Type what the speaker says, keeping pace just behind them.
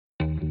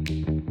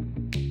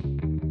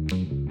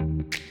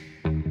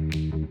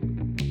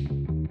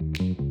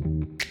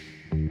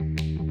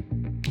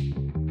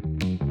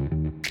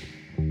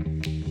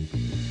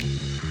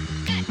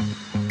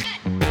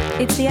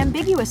It's the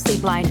Ambiguously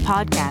Blind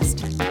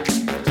podcast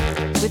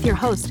with your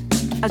host,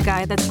 a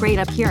guy that's great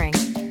at hearing,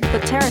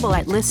 but terrible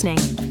at listening,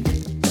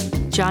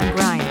 John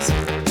Grimes.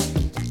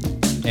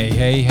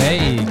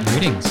 Hey,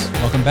 greetings.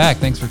 Welcome back.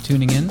 Thanks for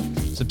tuning in,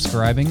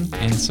 subscribing,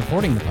 and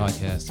supporting the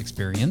podcast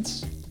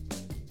experience.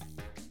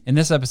 In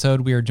this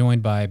episode, we are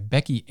joined by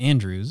Becky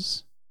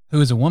Andrews, who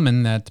is a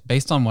woman that,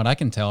 based on what I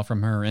can tell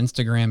from her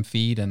Instagram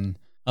feed and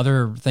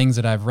other things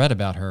that I've read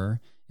about her,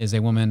 is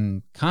a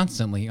woman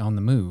constantly on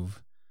the move.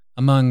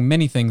 Among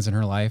many things in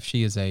her life,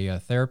 she is a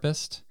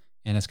therapist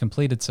and has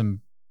completed some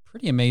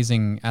pretty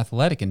amazing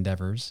athletic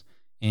endeavors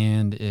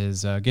and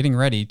is getting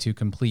ready to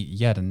complete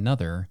yet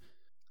another.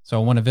 So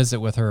I want to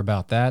visit with her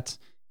about that.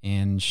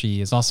 And she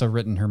has also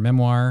written her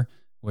memoir,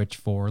 which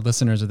for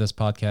listeners of this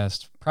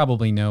podcast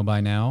probably know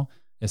by now,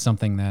 is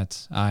something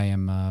that I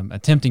am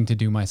attempting to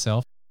do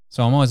myself.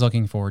 So I'm always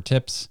looking for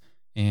tips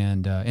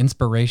and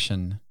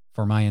inspiration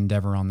for my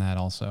endeavor on that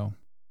also.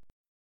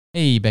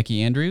 Hey,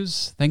 Becky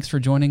Andrews. Thanks for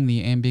joining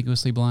the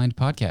Ambiguously Blind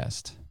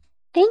podcast.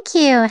 Thank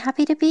you.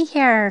 Happy to be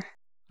here.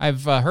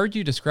 I've heard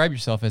you describe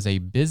yourself as a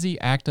busy,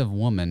 active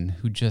woman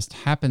who just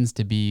happens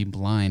to be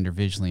blind or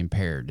visually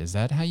impaired. Is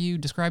that how you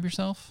describe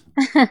yourself?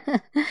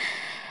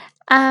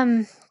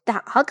 I'll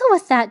go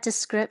with that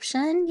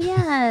description.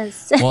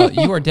 Yes. Well,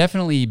 you are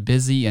definitely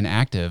busy and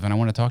active, and I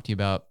want to talk to you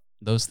about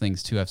those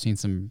things too. I've seen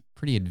some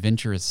pretty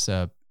adventurous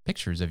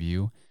pictures of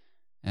you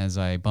as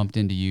I bumped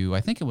into you. I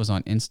think it was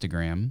on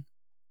Instagram.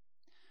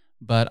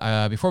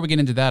 But before we get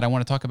into that, I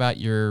want to talk about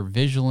your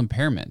visual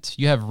impairment.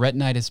 You have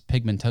retinitis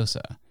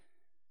pigmentosa.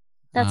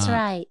 That's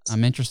right.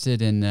 I'm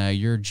interested in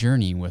your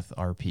journey with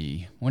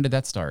RP. When did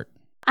that start?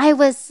 I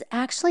was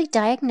actually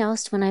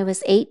diagnosed when I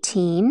was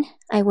 18.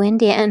 I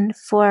went in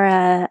for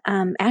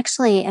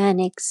actually an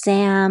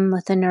exam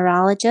with a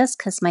neurologist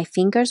because my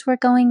fingers were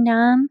going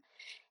numb.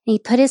 He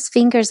put his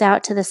fingers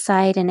out to the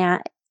side and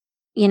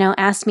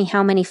asked me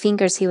how many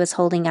fingers he was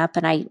holding up,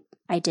 and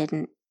I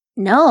didn't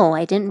know.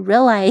 I didn't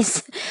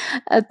realize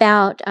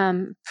about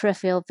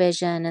peripheral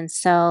vision, and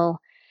so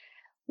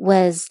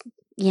was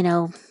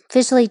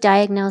visually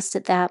diagnosed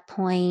at that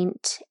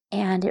point,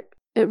 and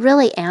it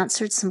really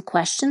answered some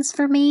questions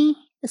for me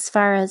as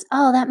far as,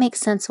 that makes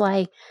sense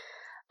why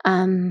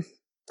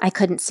I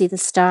couldn't see the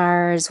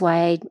stars,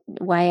 why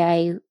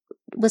I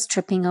was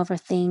tripping over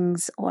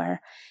things or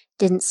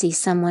didn't see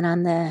someone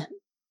on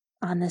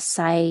the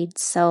side.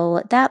 So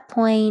at that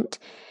point,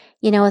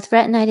 with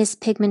retinitis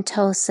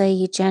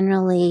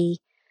pigmentosa,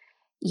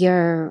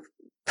 your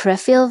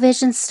peripheral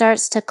vision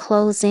starts to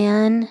close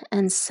in.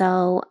 And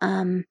so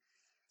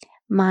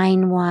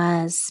mine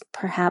was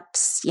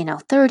perhaps,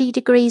 30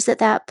 degrees at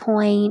that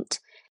point.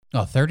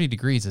 Oh, 30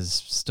 degrees is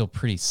still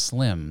pretty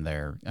slim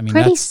there. I mean,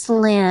 pretty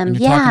slim, when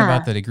you're talking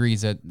about the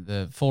degrees, that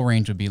the full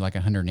range would be like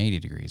 180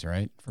 degrees,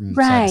 right? From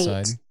side to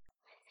side.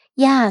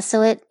 Yeah,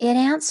 so it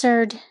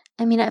answered,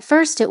 at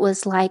first it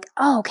was like,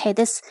 okay,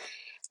 this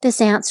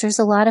answers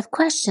a lot of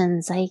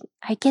questions. I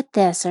get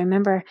this. I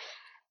remember,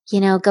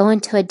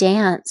 going to a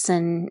dance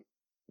and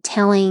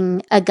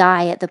telling a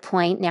guy at the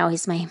point, now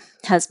he's my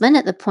husband,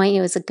 at the point he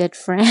was a good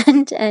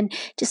friend, and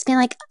just being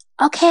like,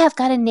 okay, I've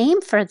got a name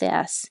for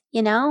this,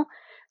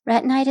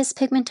 retinitis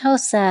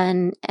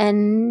pigmentosa.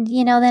 And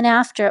then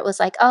after it was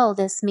like, oh,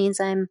 this means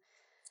I'm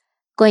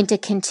going to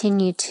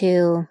continue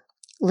to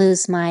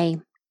lose my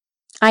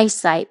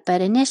eyesight. But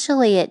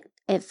initially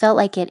it felt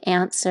like it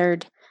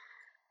answered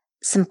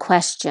some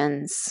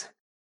questions.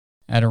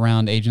 At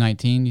around age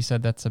 19, you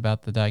said that's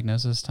about the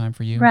diagnosis time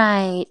for you?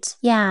 Right,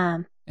 yeah.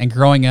 And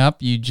growing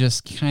up, you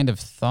just kind of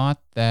thought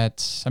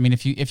that,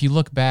 if you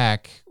look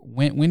back,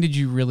 when did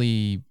you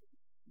really,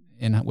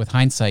 with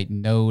hindsight,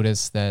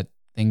 notice that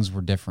things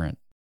were different?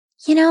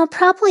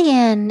 Probably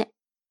in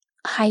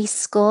high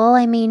school.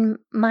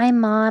 My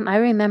mom, I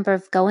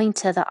remember going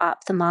to the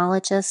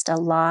ophthalmologist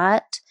a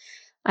lot.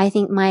 I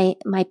think my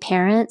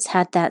parents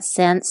had that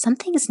sense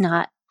something's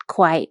not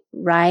quite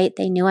right.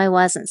 They knew I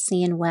wasn't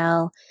seeing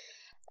well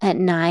at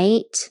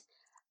night.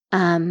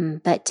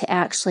 But to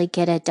actually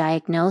get a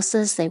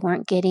diagnosis, they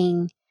weren't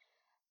getting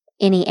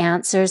any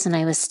answers, and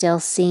I was still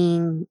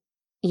seeing,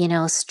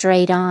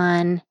 straight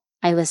on.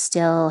 I was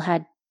still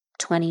had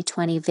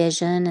 20/20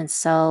 vision, and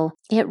so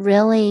it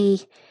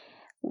really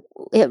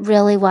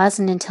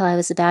wasn't until I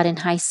was about in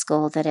high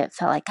school that it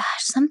felt like,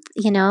 gosh,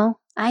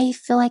 I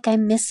feel like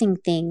I'm missing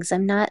things.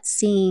 I'm not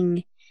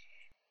seeing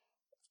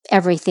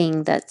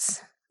everything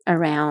that's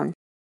around.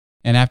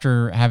 And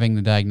after having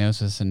the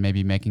diagnosis and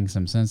maybe making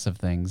some sense of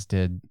things,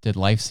 did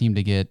life seem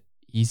to get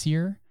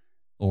easier,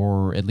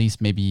 or at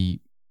least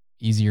maybe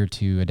easier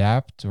to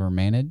adapt or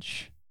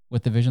manage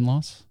with the vision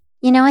loss?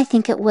 I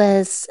think it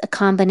was a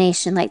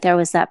combination. Like there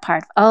was that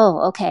part,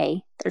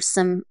 okay, there's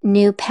some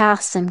new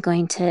paths I'm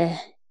going to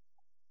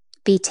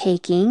be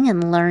taking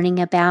and learning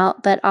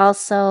about, but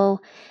also,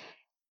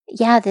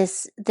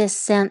 this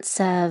sense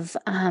of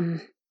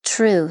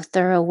truth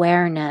or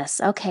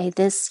awareness. Okay,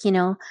 this,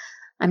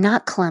 I'm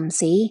not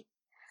clumsy.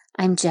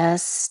 I'm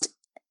just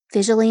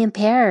visually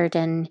impaired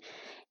and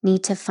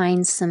need to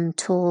find some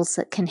tools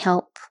that can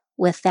help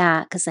with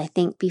that, because I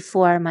think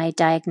before my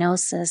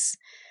diagnosis,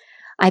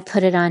 I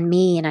put it on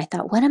me and I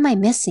thought, what am I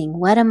missing?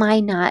 What am I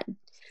not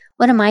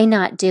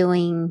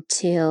doing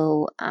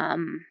to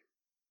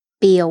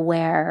be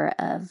aware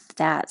of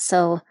that?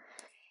 So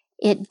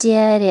it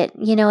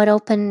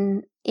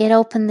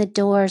opened the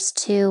doors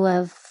too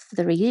of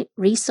the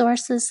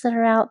resources that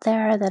are out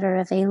there that are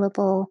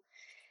available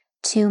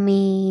to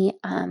me.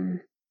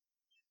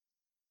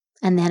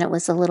 And then it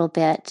was a little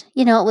bit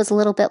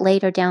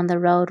later down the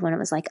road when it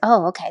was like,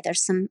 oh, okay,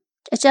 there's some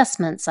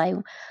adjustments.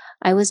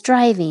 I was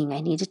driving.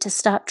 I needed to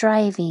stop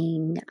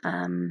driving.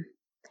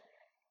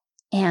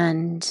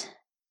 And,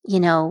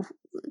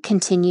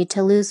 continued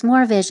to lose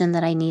more vision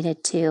that I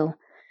needed to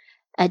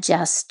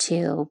adjust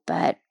to.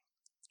 But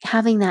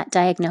having that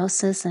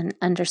diagnosis and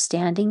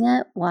understanding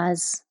it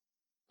was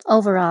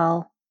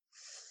overall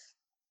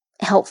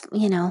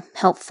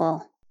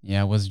helpful.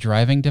 Yeah, was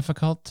driving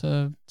difficult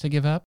to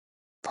give up?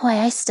 Boy,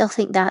 I still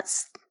think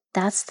that's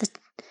a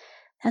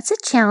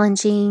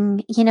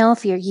challenging,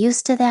 if you're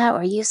used to that,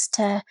 or used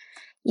to,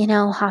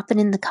 hopping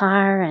in the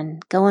car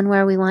and going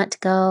where we want to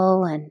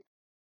go. And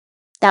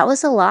that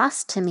was a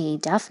loss to me,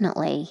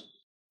 definitely.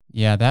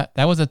 Yeah,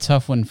 that was a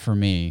tough one for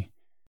me.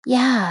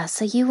 Yeah,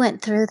 so you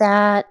went through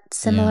that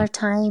similar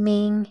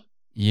timing.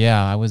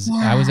 Yeah, I was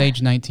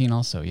age 19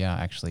 also. Yeah,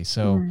 actually.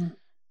 So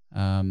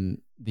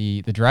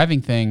the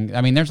driving thing,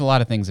 I mean, there's a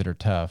lot of things that are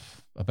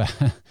tough about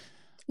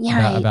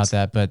about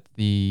that, but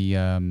the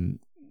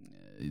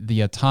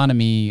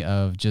autonomy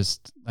of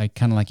just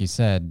kind of like you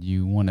said,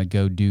 you want to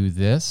go do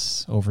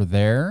this over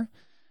there,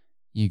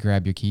 you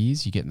grab your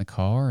keys, you get in the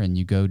car, and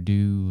you go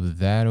do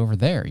that over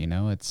there.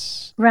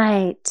 It's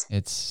right.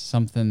 It's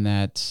something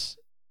that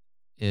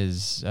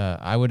is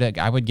I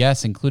would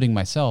guess, including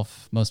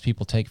myself, most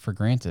people take for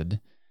granted.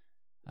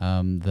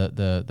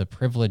 The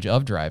privilege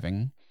of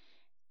driving,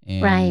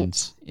 and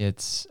right.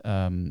 It's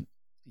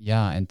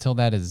until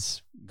that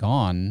is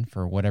gone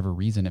for whatever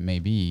reason it may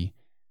be.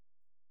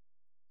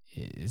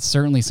 It's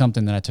certainly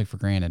something that I took for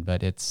granted,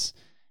 but it's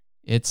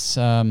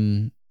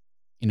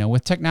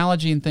with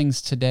technology and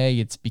things today,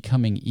 it's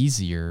becoming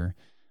easier,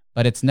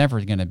 but it's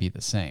never going to be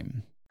the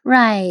same.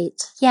 Right.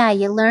 Yeah,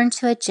 you learn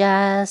to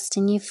adjust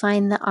and you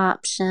find the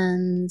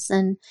options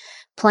and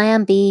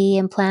plan B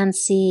and plan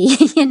C,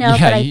 Yeah,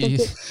 but I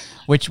think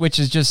which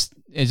is just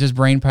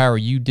brain power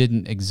you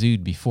didn't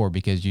exude before,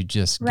 because you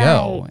just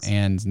go,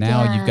 and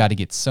now you've got to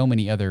get so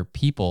many other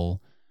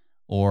people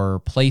or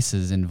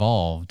places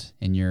involved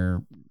in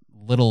your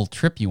little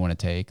trip you want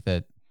to take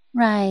that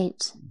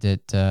weren't.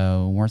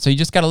 So you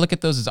just got to look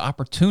at those as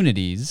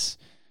opportunities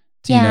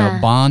to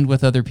bond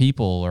with other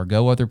people or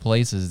go other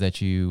places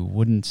that you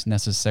wouldn't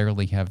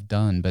necessarily have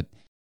done. But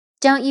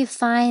don't you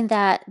find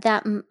that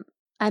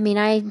I mean,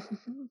 I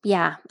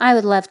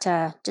would love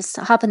to just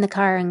hop in the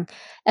car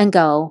and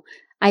go.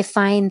 I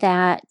find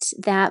that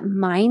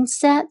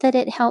mindset that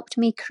it helped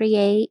me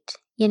create,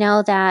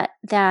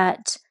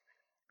 that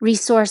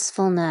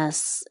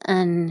resourcefulness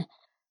and,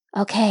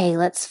 okay,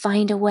 let's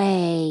find a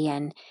way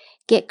and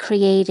get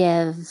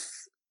creative,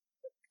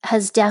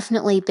 has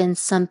definitely been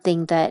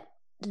something that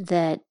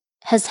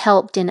has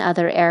helped in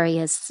other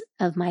areas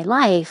of my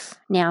life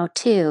now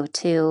too,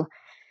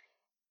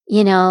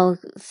 I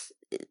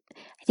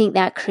think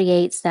that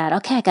creates that,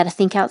 okay, I got to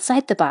think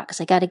outside the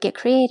box. I got to get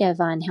creative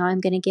on how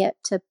I'm going to get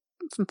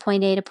from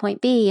point A to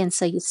point B. And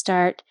so you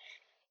start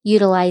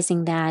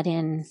utilizing that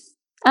in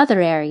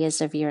other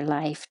areas of your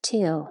life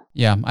too.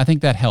 Yeah, I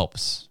think that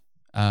helps.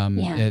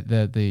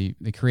 The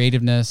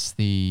creativeness,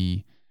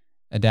 the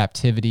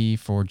adaptivity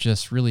for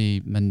just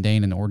really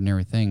mundane and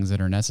ordinary things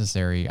that are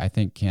necessary, I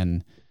think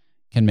can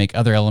make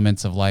other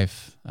elements of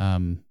life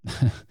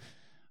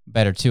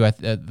better too.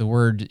 The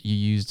word you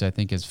used, I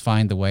think, is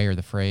find the way, or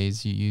the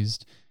phrase you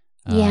used.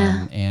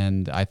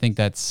 And I think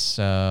that's,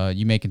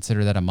 you may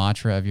consider that a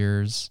mantra of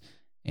yours,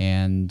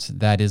 and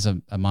that is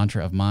a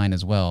mantra of mine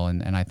as well.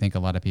 And I think a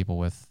lot of people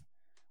with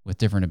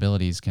different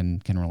abilities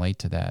can relate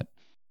to that.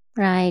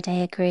 Right, I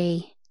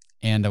agree.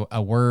 And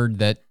a word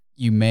that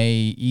you may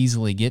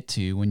easily get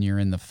to when you're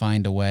in the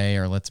find a way,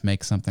 or let's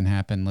make something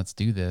happen, let's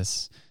do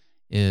this,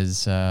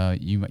 is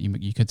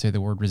you could say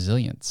the word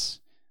resilience.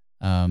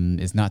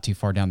 Is not too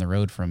far down the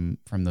road from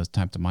those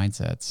types of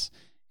mindsets,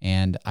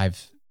 and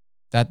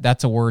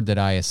that's a word that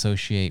I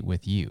associate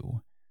with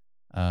you,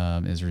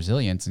 is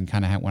resilience. And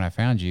kind of when I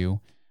found you,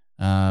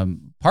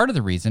 part of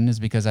the reason is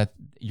because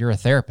you're a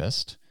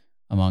therapist,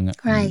 among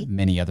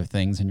many other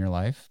things in your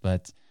life,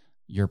 but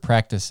your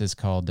practice is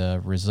called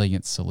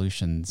Resilience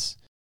Solutions.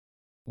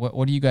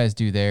 What do you guys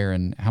do there,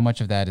 and how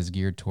much of that is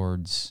geared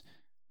towards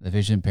the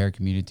vision impaired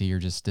community or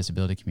just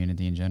disability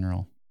community in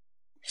general?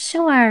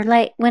 Sure.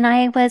 Like when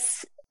I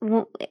was,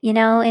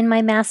 in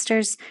my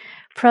master's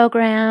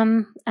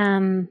program,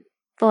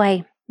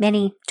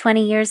 many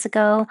 20 years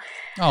ago.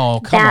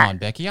 Oh, come on,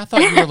 Becky. I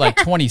thought you were like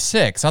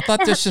 26. I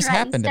thought this just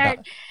happened.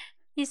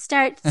 You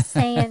start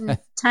saying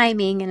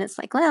timing, and it's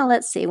like, well,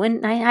 let's see.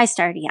 When I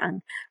started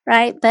young,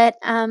 right? But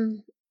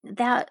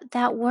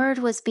that word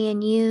was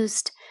being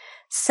used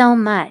so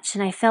much,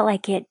 and I felt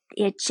like it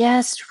it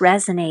just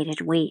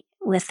resonated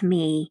with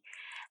me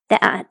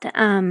that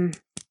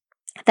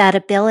that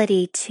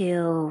ability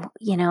to,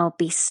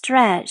 be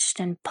stretched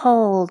and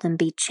pulled and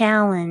be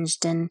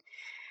challenged, and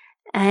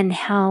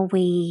how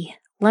we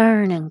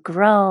learn and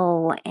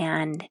grow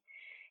and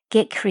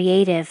get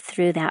creative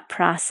through that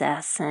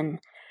process. And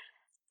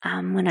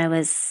when I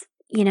was,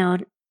 eh,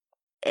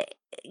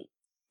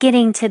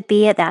 getting to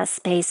be at that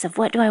space of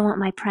what do I want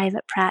my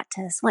private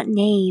practice? What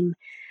name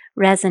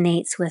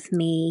resonates with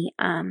me?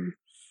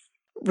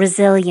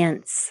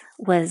 Resilience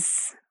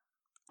was,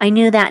 I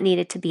knew that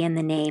needed to be in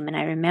the name. And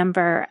I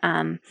remember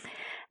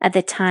at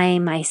the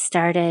time I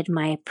started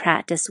my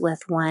practice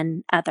with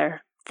one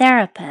other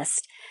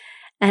therapist,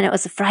 and it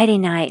was a Friday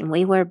night, and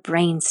we were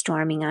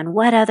brainstorming on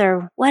what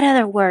other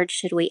word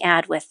should we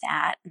add with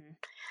that,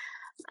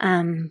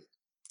 and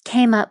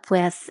came up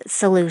with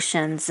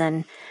solutions.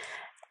 And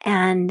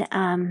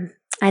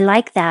I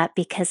like that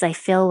because I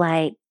feel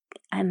like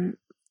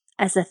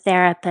as a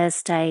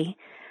therapist, I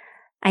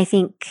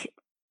think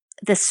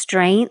the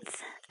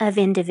strength of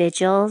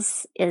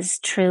individuals is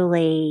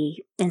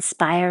truly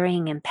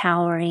inspiring,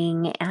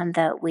 empowering, and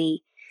that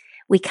we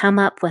come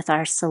up with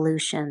our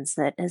solutions,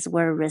 that as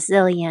we're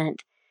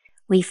resilient,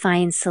 we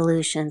find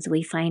solutions,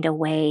 we find a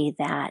way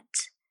that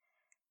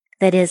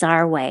is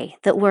our way,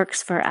 that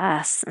works for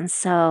us. And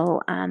so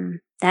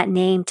that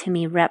name to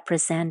me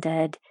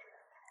represented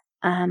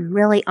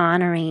really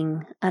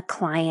honoring a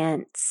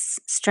client's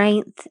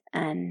strength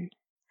and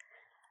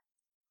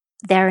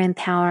their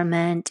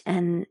empowerment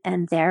and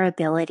their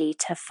ability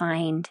to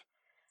find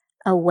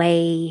a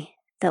way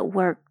that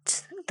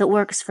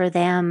works for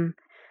them,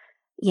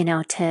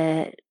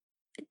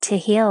 to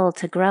heal,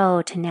 to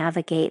grow, to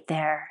navigate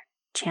their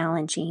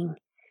challenging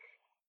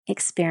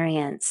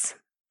experience.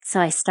 So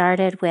I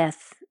started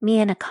with me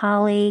and a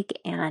colleague,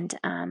 and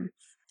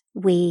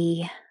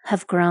we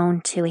have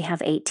grown to, we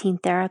have 18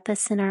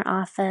 therapists in our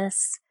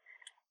office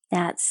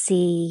that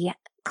see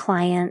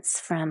clients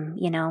from,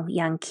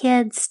 young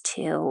kids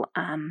to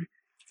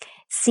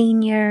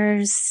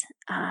seniors,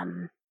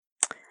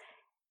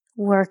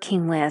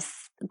 working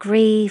with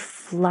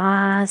grief,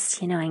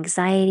 loss,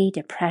 anxiety,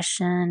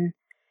 depression,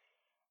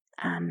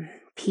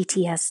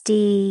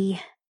 PTSD,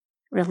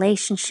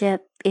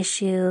 relationship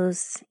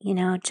issues,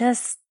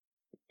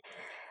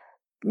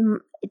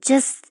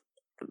 just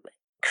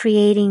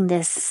creating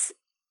this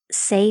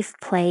safe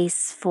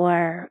place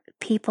for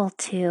people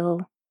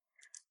to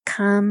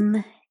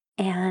come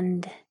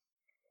and,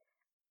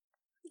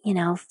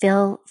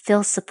 feel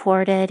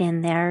supported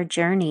in their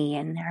journey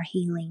and their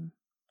healing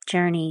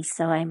journey.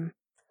 So I'm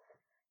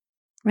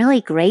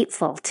really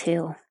grateful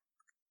to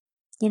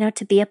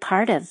be a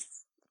part of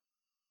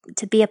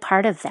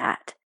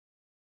that.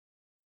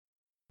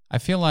 I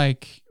feel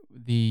like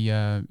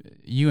the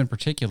you in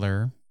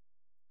particular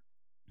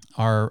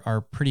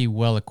are pretty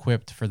well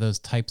equipped for those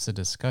types of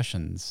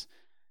discussions.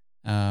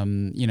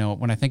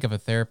 When I think of a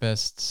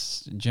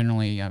therapist,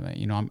 generally,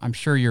 I'm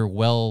sure you're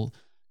well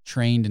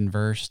trained and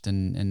versed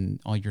in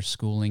all your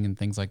schooling and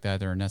things like that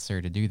that are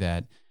necessary to do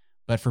that.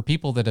 But for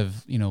people that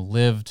have,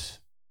 lived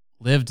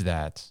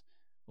that,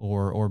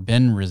 or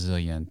been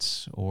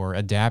resilient or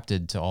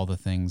adapted to all the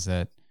things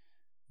that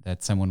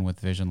someone with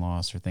vision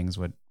loss or things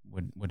would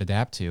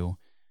adapt to,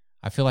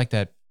 I feel like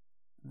that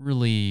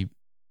really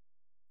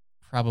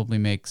probably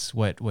makes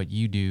what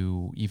you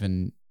do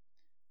even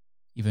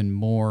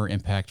more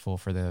impactful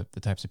for the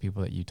types of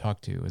people that you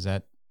talk to. Does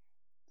that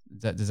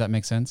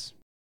make sense?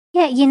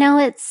 Yeah,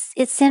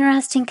 it's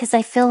interesting because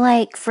I feel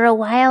like for a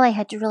while I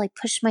had to really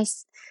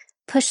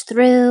push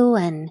through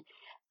and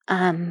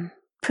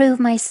prove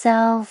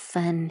myself,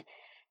 and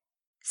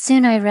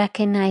soon I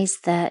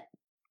recognized that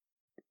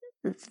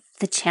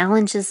the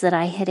challenges that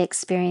I had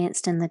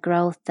experienced and the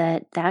growth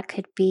that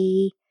could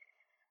be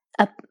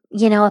a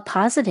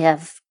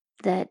positive,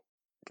 that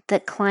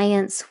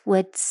clients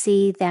would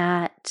see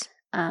that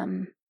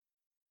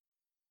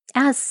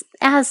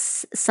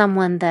as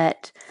someone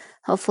that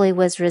hopefully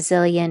was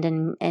resilient,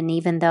 and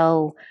even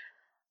though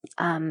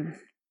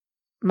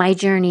my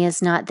journey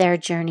is not their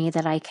journey,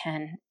 that I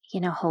can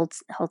hold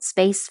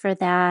space for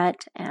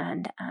that,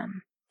 and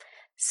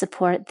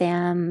support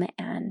them,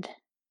 and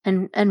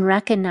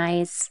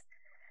recognize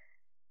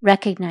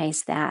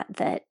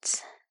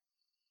that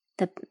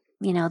the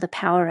the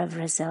power of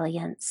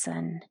resilience.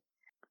 And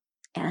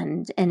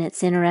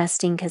it's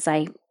interesting because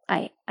I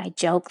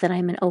joke that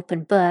I'm an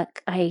open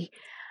book. I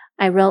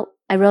wrote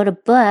a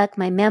book,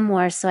 my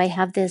memoir, so I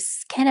have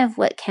this kind of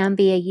what can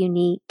be a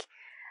unique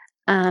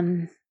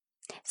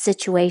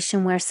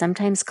situation where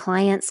sometimes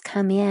clients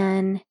come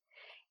in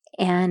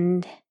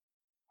and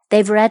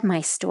they've read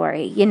my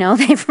story.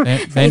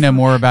 They know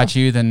more about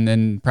you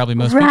than probably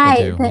most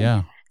right, people do.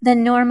 Yeah.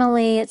 Then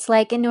normally it's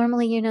like, and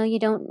normally, you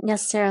don't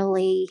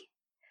necessarily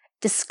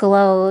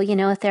disclose,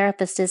 a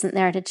therapist isn't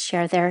there to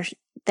share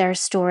their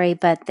story,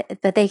 but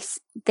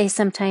they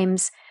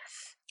sometimes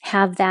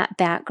have that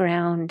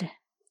background,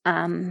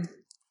 to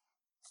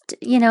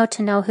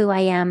know who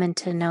I am and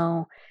to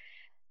know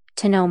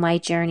my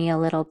journey a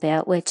little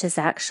bit, which is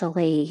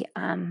actually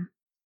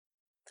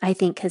I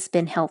think has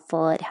been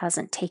helpful. It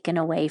hasn't taken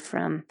away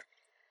from,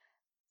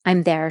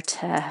 I'm there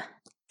to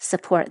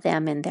support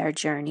them in their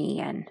journey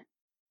and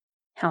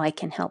how I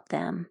can help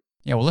them.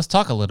 Yeah, well, let's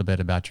talk a little bit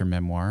about your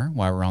memoir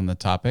while we're on the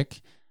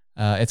topic.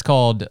 It's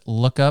called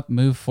Look Up,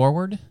 Move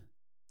Forward.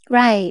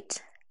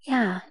 Right.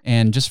 Yeah.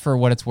 And just for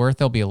what it's worth,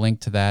 there'll be a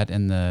link to that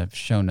in the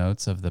show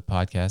notes of the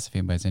podcast if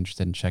anybody's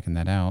interested in checking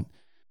that out.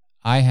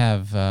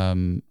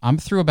 I'm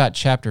through about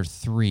chapter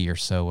 3 or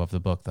so of the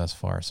book thus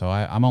far, so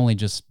I'm only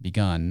just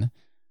begun.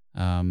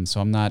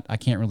 So I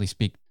can't really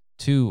speak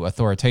too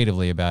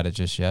authoritatively about it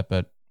just yet.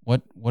 But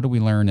what do we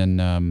learn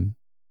in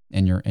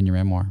your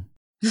memoir?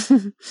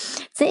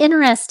 It's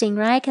interesting,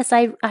 right? Because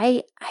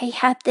I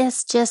had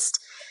this just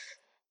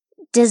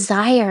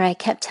desire. I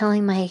kept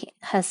telling my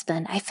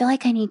husband, I feel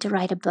like I need to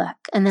write a book,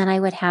 and then I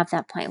would have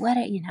that point.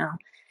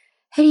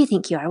 Who do you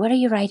think you are? What are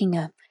you writing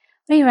a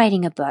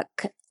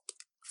book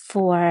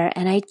for?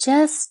 And I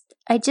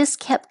just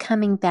kept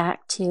coming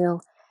back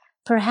to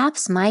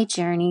perhaps my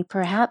journey.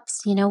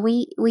 Perhaps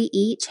we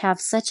each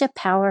have such a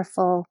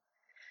powerful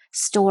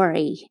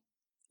story,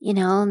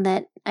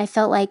 that I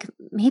felt like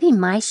maybe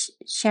my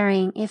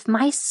sharing, if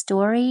my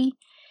story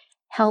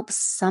helps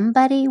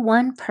somebody,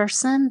 one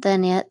person,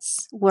 then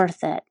it's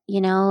worth it.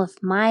 If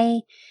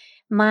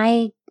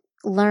my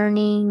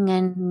learning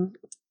and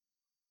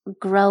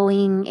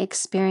growing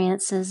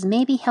experiences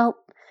maybe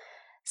help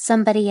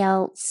somebody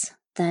else,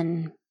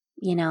 then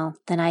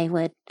I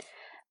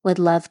would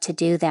love to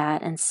do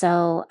that. And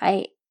so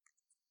I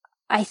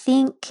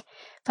think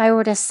if I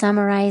were to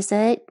summarize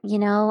it,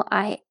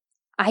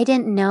 I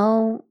didn't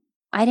know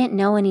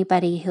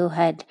anybody who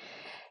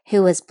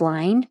was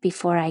blind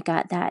before I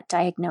got that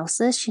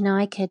diagnosis.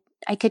 I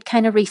could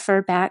kind of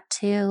refer back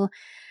to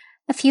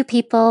a few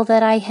people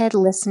that I had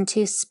listened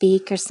to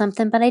speak or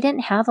something, but I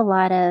didn't have a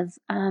lot of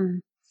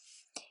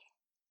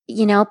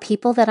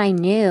people that I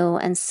knew.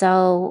 And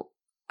so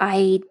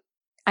I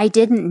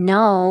didn't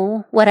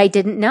know what I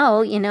didn't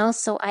know,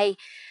 so I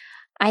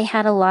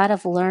had a lot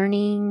of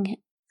learning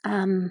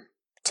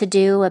to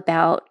do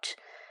about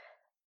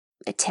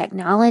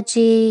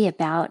technology,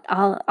 about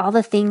all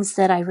the things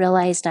that I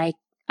realized I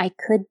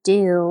could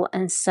do.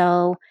 And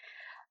so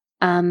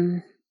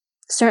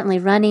certainly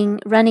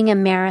running a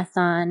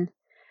marathon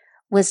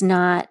was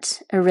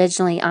not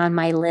originally on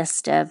my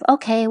list of,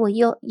 okay, well,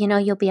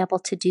 you'll be able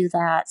to do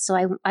that.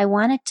 So I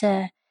wanted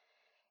to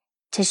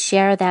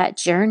share that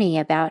journey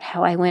about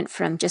how I went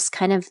from just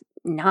kind of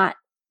not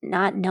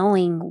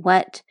knowing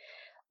what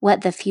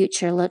the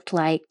future looked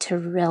like to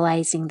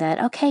realizing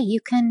that, okay, you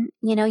can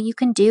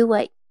do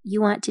what you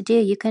want to do.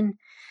 You can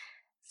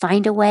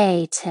find a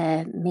way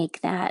to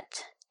make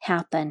that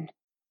happen.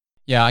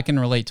 Yeah, I can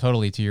relate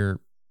totally to your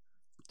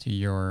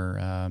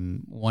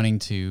wanting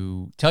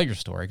to tell your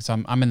story, because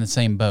I'm in the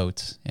same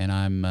boat, and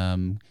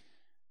I'm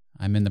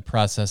in the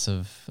process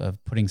of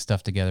putting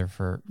stuff together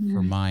for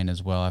mine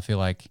as well. I feel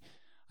like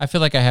I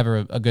have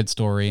a good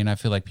story, and I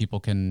feel like people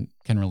can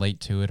relate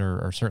to it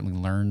or certainly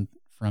learn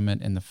from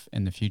it in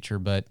the future.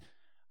 But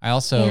I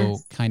also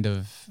kind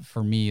of,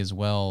 for me as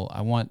well,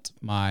 I want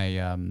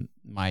my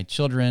my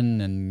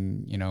children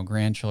and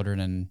grandchildren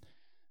and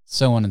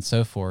so on and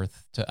so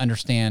forth to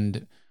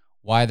understand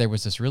why there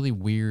was this really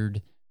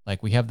weird,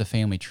 like, we have the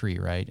family tree,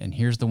 right? And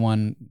here's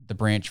the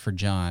branch for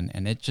John,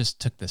 and it just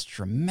took this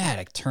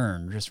dramatic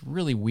turn, just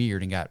really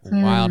weird, and got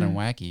wild and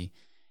wacky.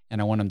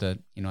 And I want them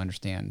to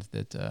understand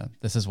that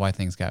this is why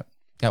things got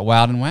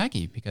wild and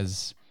wacky,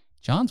 because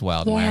John's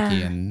wild and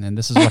wacky, and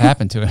this is what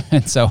happened to him.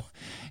 And so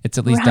it's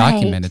at least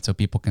documented so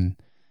people can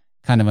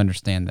kind of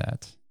understand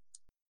that.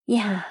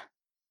 Yeah,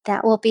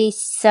 that will be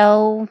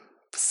so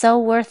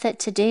worth it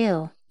to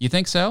do. You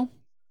think so?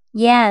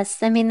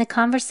 Yes. I mean, the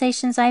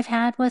conversations I've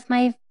had with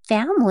my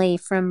family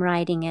from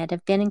writing it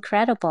have been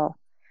incredible.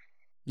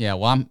 Yeah,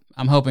 well,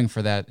 I'm hoping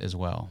for that as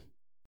well.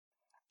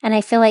 And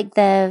I feel like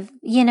the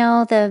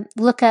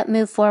Look Up,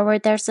 Move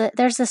Forward, there's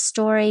a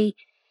story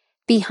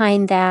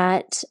behind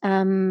that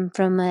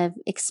from a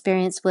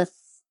experience with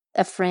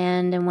a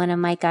friend and one of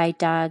my guide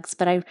dogs.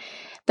 But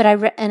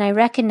I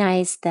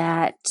recognize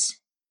that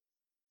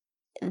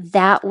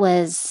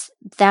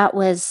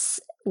was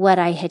what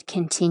I had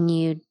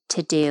continued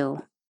to do.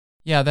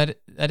 Yeah, that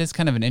is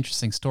kind of an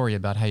interesting story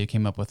about how you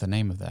came up with the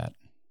name of that.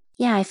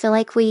 Yeah, I feel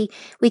like we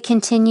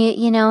continue,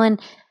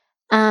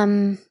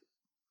 and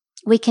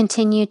we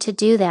continue to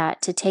do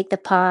that, to take the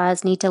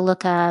pause, need to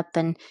look up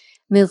and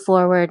move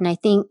forward. And I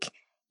think,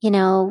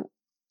 the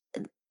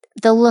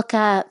look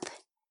up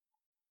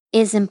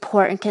is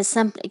important, because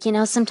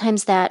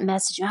sometimes that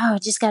message, I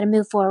just got to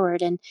move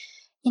forward. And,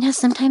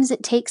 sometimes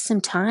it takes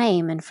some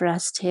time, and for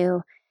us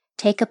to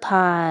take a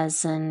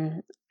pause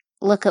and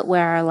look at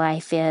where our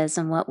life is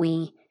and what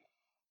we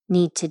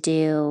need to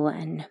do.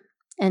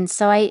 And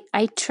so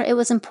it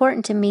was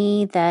important to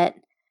me that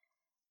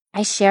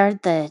I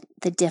shared the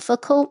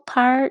difficult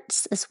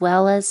parts as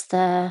well as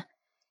the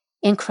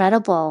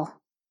incredible,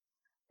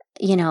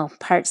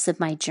 parts of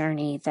my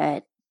journey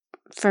that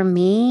for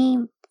me,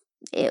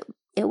 it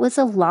was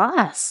a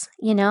loss.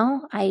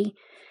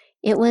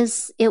 it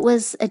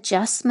was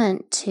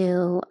adjustment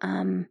to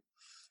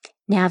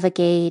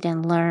navigate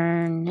and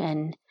learn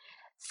and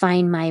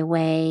find my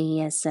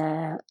way as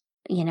a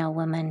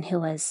woman who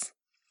was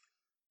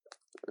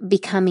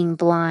becoming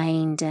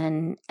blind,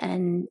 and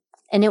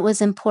it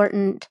was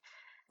important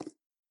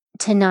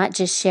to not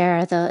just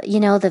share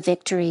the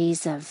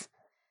victories of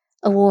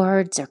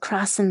awards or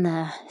crossing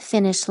the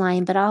finish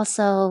line, but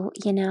also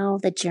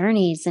the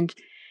journeys. And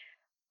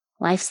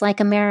life's like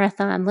a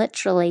marathon,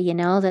 literally,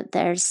 that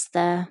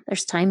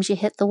there's times you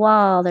hit the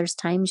wall, there's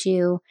times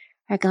you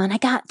are going, I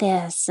got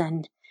this,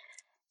 and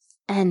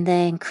the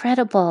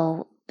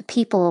incredible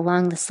people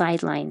along the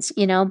sidelines,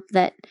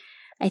 that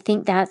I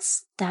think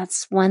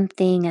that's one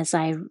thing as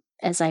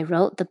I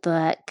wrote the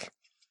book,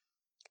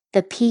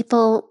 the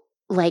people,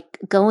 like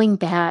going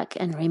back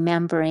and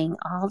remembering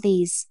all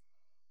these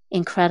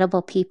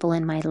incredible people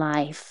in my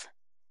life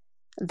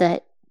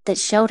that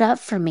showed up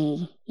for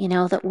me,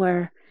 that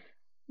were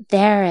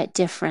there at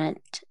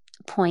different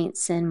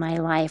points in my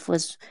life,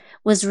 was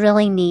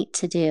really neat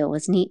to do. It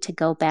was neat to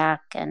go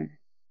back and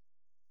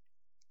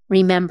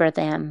remember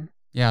them.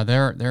 Yeah,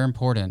 they're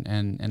important,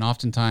 and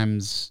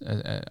oftentimes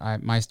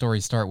my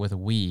stories start with a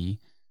we,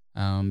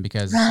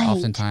 because Right.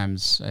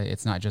 oftentimes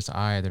it's not just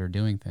I that are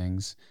doing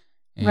things,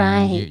 and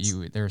Right.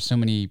 there are so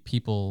many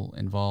people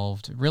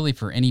involved, really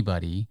for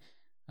anybody,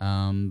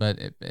 but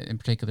in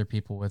particular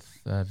people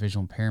with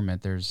visual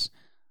impairment. There's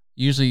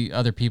usually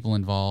other people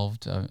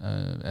involved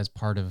as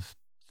part of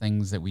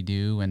things that we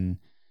do, and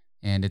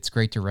it's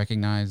great to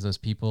recognize those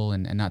people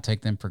and not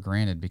take them for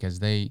granted, because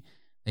they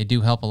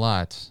do help a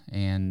lot,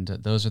 and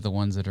those are the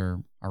ones that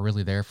are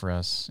really there for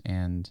us,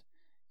 and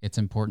it's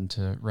important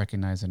to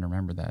recognize and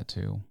remember that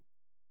too.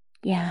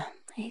 Yeah,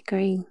 I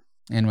agree.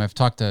 And I've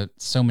talked to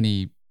so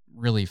many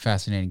really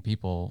fascinating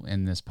people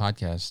in this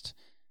podcast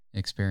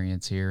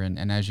experience here,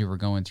 and as you were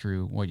going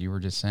through what you were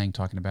just saying,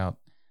 talking about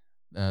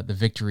the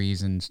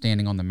victories and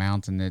standing on the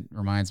mountain, it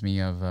reminds me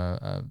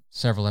of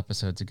several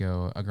episodes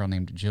ago, a girl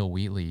named Jill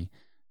Wheatley,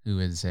 who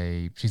is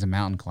she's a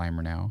mountain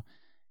climber now.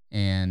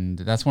 And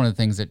that's one of the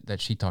things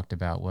that she talked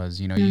about was,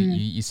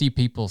 you see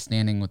people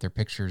standing with their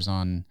pictures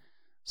on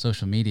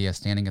social media,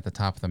 standing at the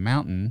top of the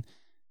mountain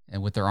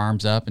and with their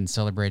arms up and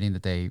celebrating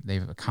that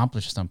they've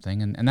accomplished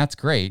something. And that's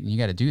great. And you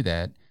got to do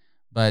that.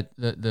 But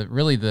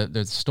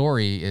the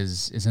story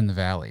is in the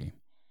valley,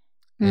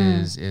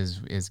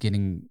 is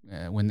getting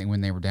when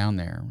they were down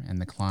there,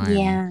 and the climb,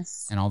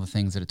 Yes. and all the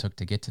things that it took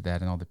to get to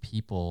that, and all the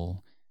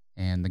people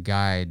and the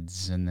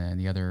guides and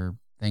the other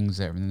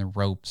things and the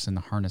ropes and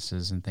the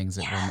harnesses and things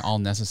that were all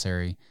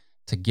necessary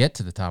to get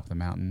to the top of the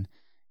mountain.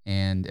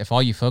 And if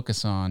all you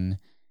focus on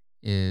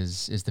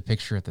is the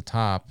picture at the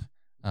top,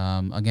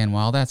 again,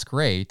 while that's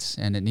great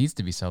and it needs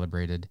to be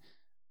celebrated,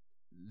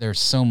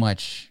 there's so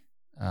much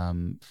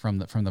from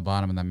the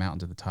bottom of the mountain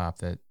to the top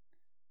that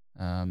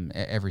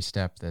every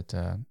step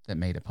that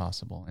made it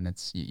possible. And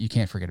you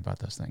can't forget about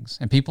those things,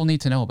 and people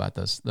need to know about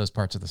those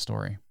parts of the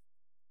story.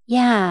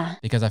 Yeah.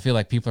 Because I feel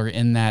like people are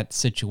in that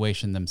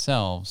situation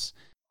themselves,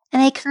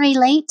 and they can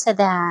relate to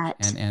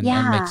that. And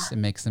it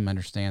makes them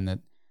understand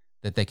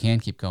that they can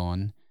keep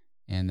going,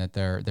 and that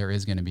they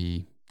are going to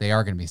be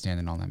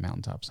standing on that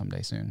mountaintop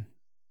someday soon.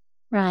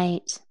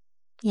 Right.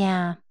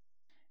 Yeah.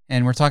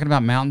 And we're talking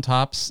about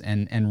mountaintops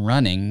and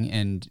running.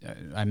 And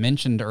I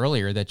mentioned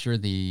earlier that you're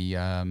the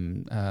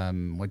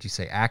what'd you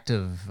say,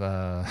 active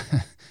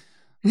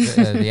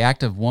the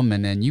active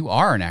woman, and you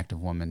are an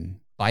active woman.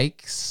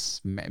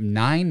 Bikes,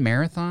 9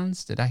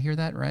 marathons. Did I hear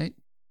that right?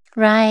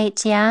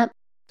 Right. Yeah.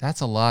 That's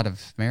a lot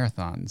of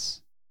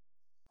marathons.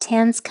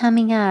 10's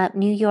coming up.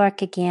 New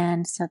York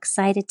again. So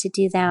excited to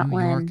do that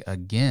one. New York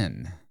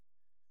again.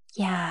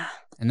 Yeah.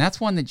 And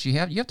that's one that you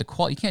have to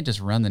qualify. You can't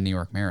just run the New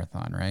York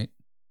Marathon, right?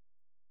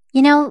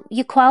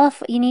 You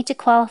qualify. You need to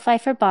qualify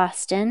for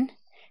Boston,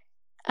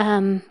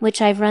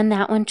 which I've run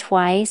that one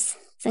twice.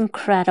 It's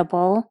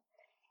incredible.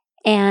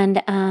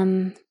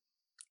 And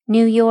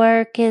New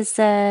York is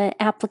a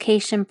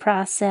application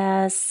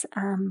process.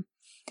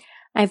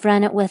 I've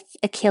run it with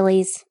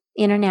Achilles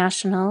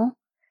International,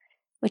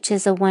 which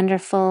is a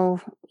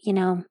wonderful,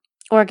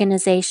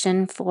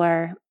 organization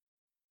for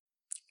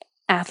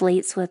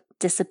athletes with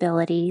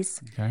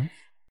disabilities. Okay.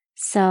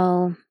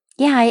 So,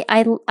 yeah,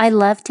 I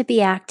love to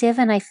be active,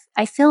 and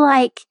I feel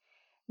like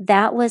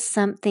that was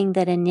something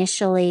that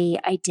initially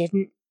I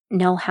didn't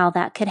know how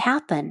that could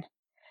happen.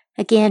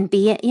 Again,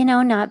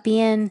 not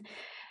being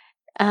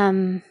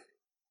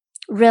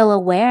real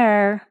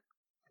aware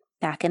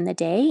back in the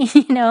day,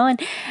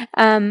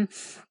 and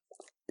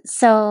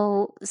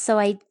so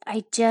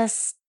I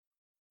just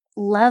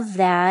love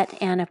that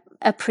and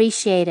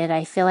appreciate it.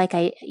 I feel like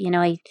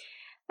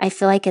I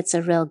feel like it's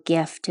a real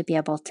gift to be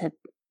able to,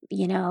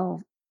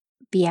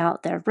 be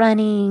out there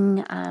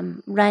running.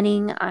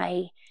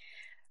 I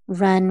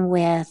run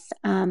with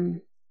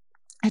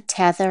a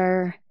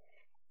tether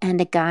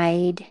and a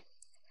guide.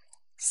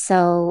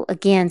 So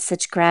again,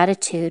 such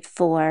gratitude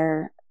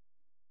for,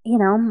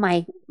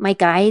 my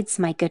guides,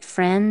 my good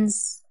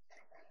friends,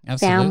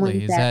 Absolutely.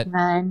 family that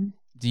run.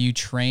 Do you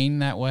train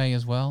that way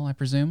as well, I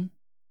presume?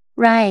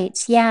 Right.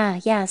 Yeah.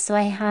 Yeah. So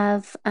I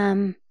have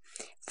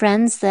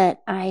friends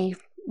that I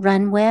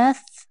run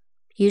with,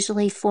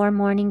 usually 4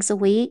 mornings a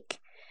week.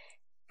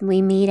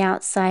 We meet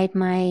outside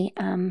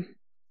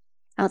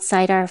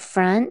outside our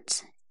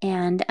front,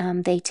 and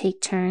they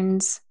take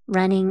turns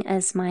running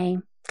as my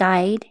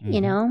guide.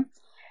 Mm-hmm.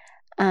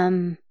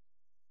 Um,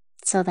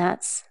 so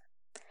that's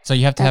So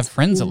you have to have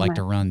friends that pretty like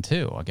to much run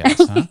too, I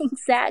guess, huh?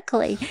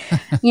 exactly.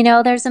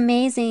 There's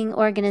amazing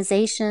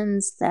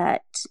organizations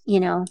that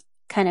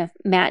kind of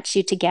match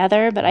you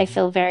together, but I Mhm.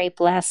 feel very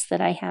blessed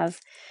that I have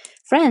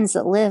friends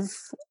that live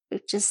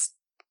just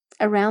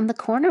around the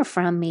corner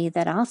from me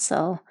that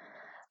also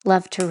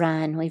love to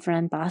run. We've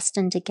run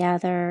Boston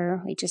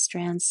together. We just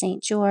ran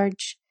St.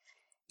 George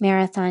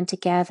Marathon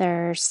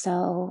together.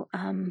 So,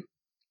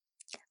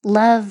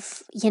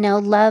 love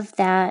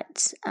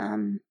that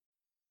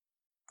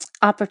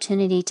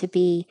opportunity to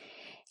be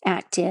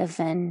active.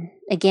 And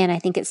again, I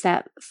think it's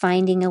that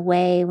finding a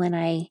way. When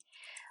I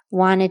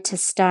wanted to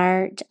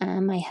start,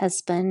 my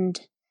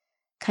husband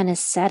kind of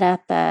set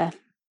up a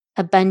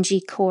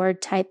bungee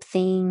cord type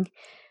thing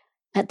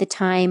at the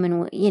time,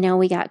 and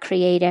we got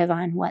creative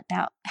on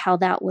how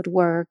that would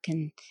work.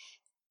 And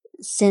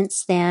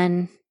since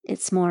then,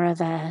 it's more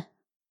of a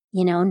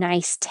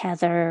nice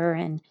tether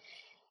and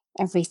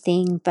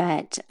everything.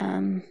 But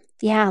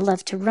yeah, I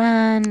love to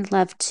run,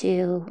 love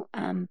to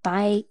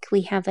bike.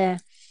 We have a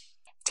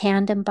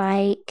tandem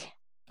bike.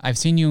 I've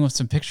seen you with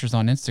some pictures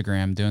on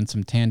Instagram doing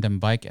some tandem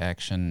bike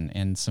action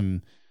in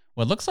some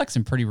what looks like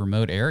some pretty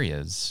remote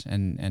areas,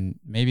 and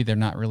maybe they're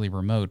not really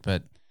remote,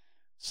 but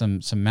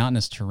some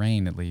mountainous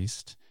terrain at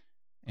least.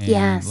 And it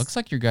Yes. looks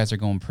like you guys are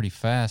going pretty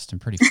fast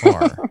and pretty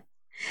far.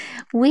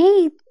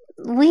 we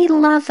we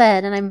love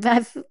it, and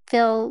I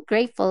feel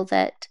grateful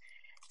that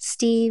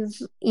Steve,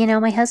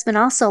 my husband,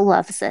 also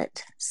loves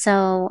it.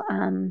 So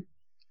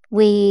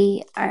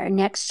we are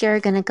next year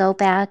going to go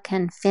back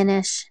and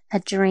finish a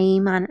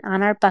dream on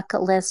our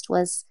bucket list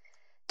was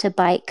to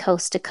bike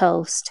coast to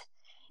coast.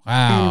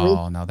 And we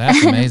Wow, now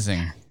that's amazing.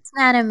 Isn't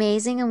that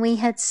amazing? And we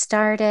had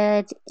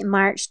started in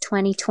March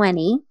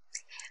 2020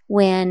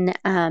 when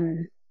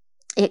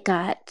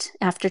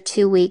after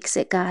 2 weeks,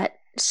 it got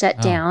shut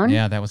Oh, down.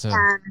 yeah, that was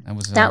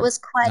That was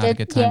quite not a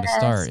good time to yes,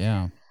 start,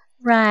 yeah.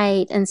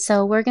 right. And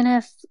so we're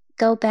going to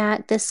go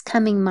back this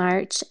coming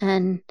March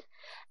and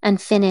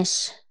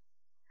finish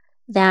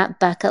that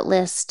bucket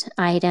list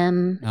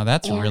item. Now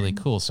that's really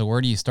And cool. So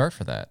where do you start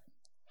for that?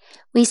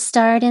 we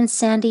start in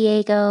San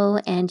Diego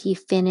and you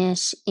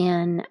finish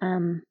in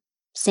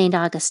St.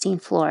 Augustine,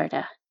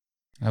 Florida.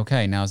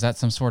 Okay, now is that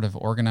some sort of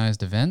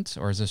organized event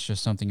or is this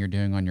just something you're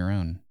doing on your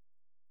own?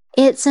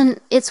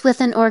 It's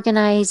with an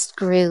organized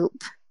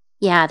group.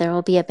 Yeah, there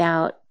will be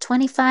about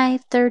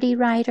 25, 30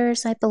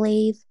 riders, I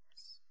believe.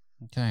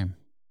 Okay.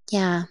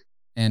 Yeah.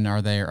 And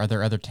are there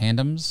other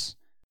tandems?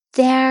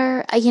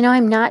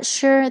 I'm not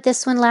sure.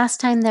 This one, last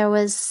time there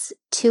was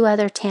 2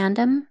 other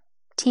tandem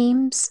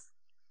teams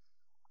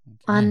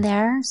on Okay.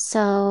 there.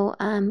 So,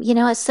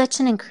 it's such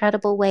an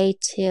incredible way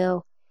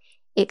to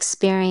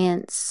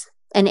experience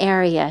an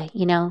area,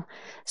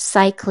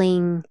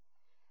 cycling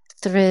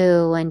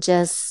through and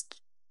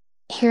just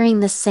hearing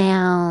the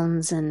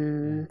sounds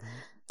and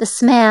the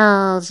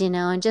smells,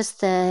 and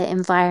just the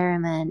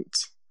environment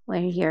where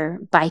you're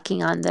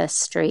biking on the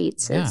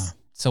streets Yeah.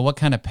 So what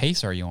kind of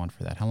pace are you on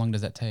for that? How long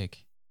does that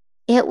take?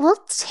 it will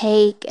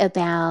take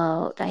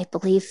about, I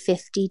believe,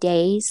 50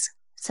 days.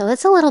 So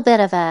it's a little bit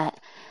of a,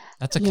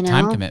 That's a you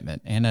time know,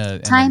 commitment and a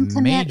time major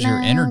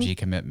commitment. energy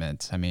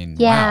commitment. I mean,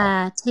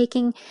 wow.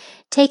 Yeah,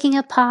 taking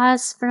a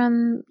pause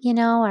from,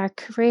 our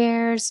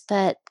careers,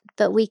 but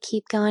we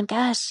keep going,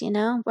 gosh,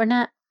 we're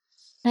not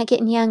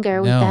getting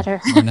younger. We No, better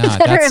we're not.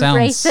 better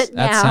embrace it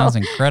That now. sounds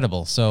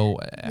incredible. So,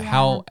 Yeah.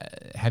 how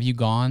have you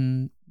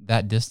gone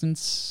that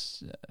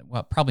distance?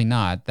 Well, probably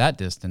not that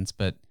distance,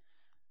 but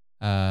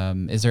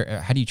is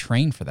there? How do you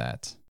train for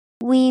that?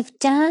 We've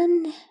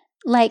done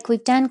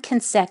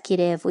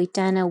consecutive. We've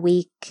done a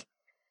week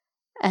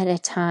at a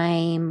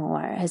time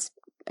or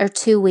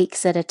 2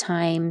 weeks at a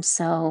time.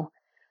 So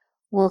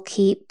we'll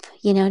keep,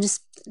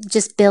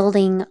 just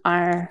building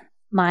our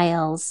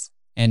miles.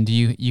 And do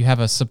you have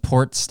a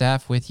support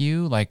staff with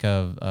you, like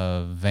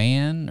a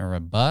van or a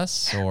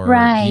bus, or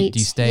Right. do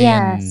you stay in?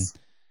 Yes.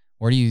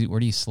 Where do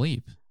you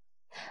sleep?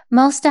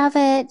 Most of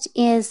it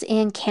is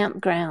in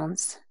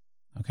campgrounds.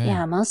 Okay.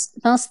 Yeah, most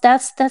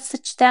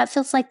that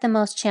feels like the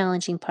most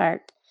challenging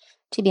part,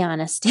 to be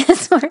honest.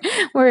 Is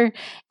we're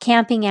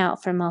camping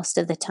out for most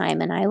of the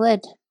time, and I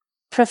would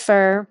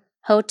prefer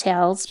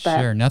hotels, but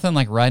Sure, nothing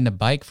like riding a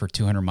bike for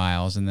 200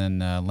 miles and then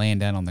laying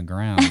down on the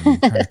ground and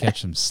trying to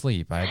catch some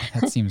sleep.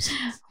 That seems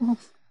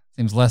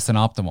less than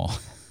optimal.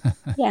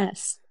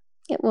 yes,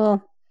 it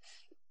will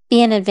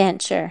be an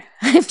adventure,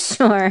 I'm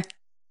sure.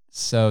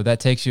 So that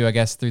takes you, I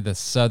guess, through the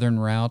southern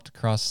route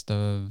across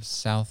the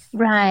south part of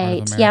Right.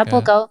 America,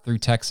 Yeah, through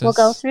Texas. we'll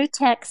go through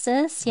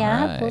Texas.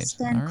 Yeah, we'll Right.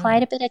 spend All quite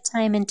right. a bit of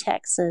time in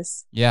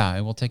Texas. Yeah,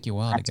 it will take you a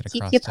while I'll to have to get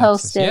keep across you Texas.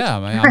 posted. Yeah,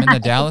 I'm in the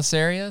Right. Dallas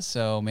area,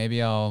 so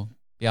maybe I'll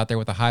be out there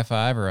with a high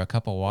five or a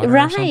cup of water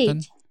or something.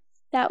 Right.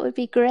 That would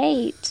be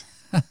great.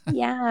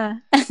 Yeah.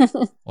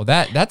 Well,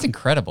 that's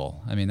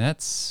incredible. I mean,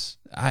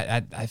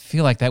 I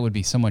feel like that would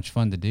be so much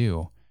fun to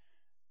do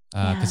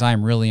because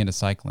I'm really into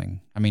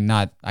cycling. I mean,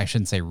 I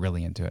shouldn't say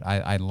really into it.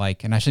 I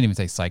like, and I shouldn't even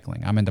say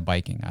cycling. I'm into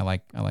biking. I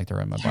like to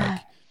ride my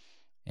bike.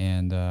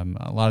 And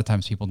a lot of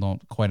times people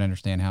don't quite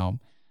understand how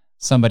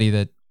somebody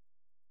that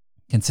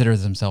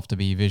considers himself to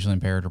be visually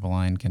impaired or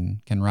blind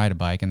can ride a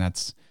bike, and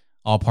that's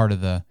all part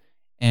of the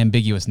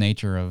ambiguous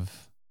nature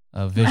of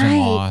vision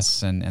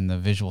loss and the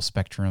visual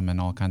spectrum and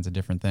all kinds of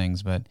different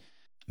things. But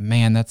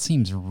man, that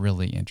seems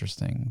really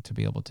interesting to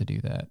be able to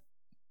do that.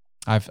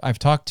 I've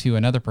talked to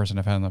another person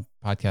I've had on the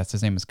podcast.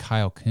 His name is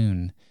Kyle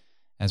Kuhn.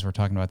 As we're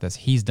talking about this,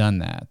 he's done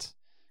that.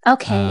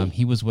 Okay.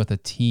 He was with a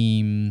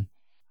team.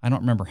 I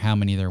don't remember how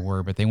many there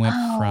were, but they went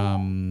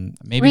from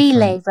maybe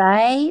relay,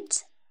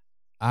 right?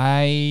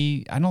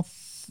 I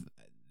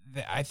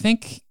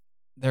think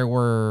there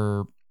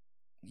were,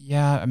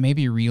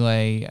 maybe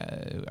relay.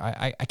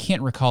 I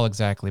can't recall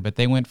exactly, but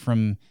they went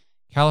from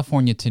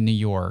California to New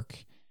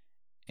York,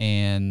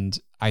 and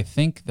I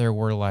think there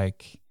were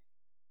like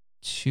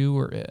two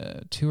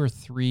or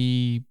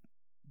three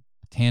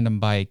tandem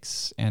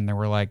bikes, and there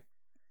were like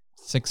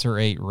 6 or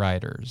 8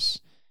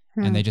 riders,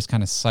 and they just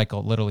kind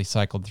of literally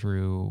cycled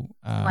through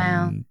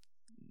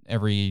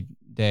every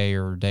day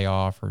or day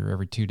off or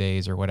every 2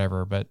 days or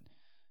whatever. But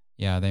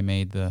yeah, they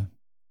made the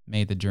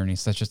journey.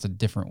 So that's just a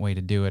different way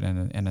to do it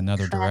in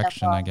another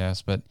direction, I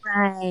guess. But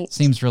it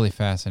seems really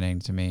fascinating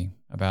to me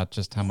about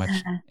just how much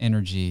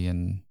energy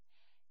and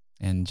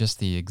just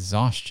the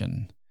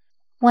exhaustion.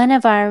 One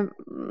of our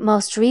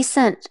most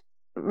recent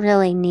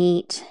really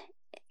neat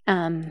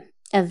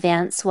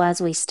events was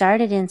we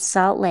started in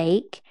Salt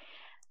Lake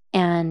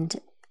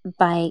and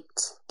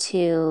biked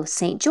to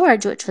St.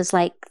 George, which was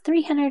like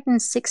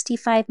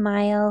 365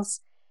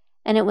 miles.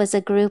 And it was a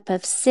group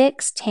of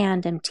 6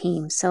 tandem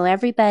teams. So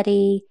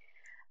everybody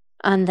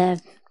on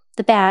the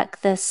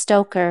back, the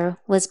stoker,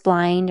 was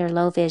blind or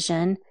low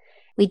vision.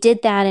 We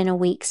did that in a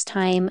week's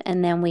time,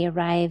 and then we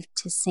arrived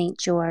to St.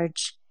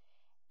 George,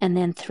 and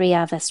then 3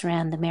 of us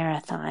ran the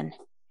marathon.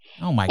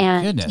 Oh my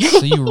goodness.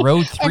 So you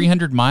rode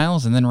 300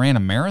 miles and then ran a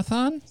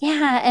marathon?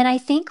 Yeah, and I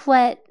think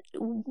what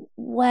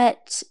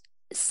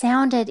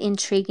sounded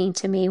intriguing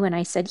to me when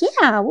I said,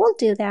 yeah, we'll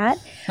do that,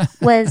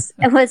 was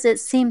it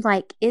seemed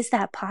like, is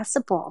that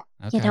possible?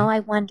 Okay. You know, I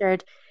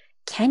wondered,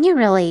 can you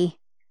really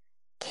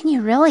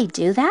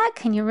do that?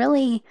 Can you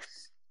really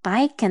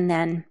bike and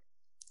then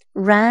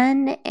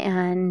run?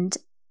 And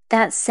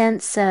that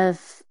sense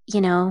of,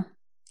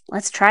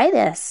 let's try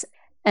this.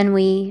 And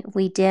we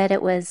did.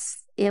 It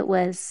was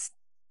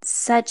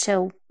such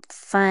a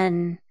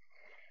fun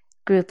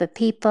group of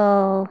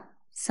people,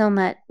 so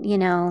much,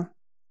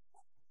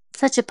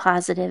 such a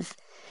positive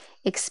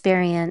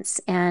experience.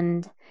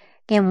 And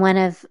again, one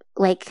of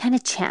like kind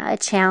of a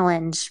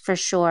challenge for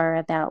sure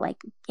about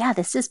like, yeah,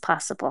 this is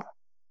possible.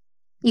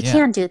 You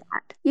can do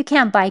that. You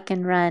can bike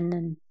and run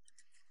and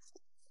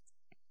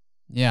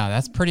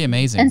that's pretty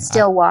amazing. And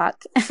still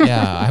walk.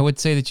 I would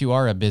say that you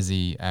are a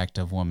busy,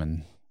 active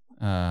woman.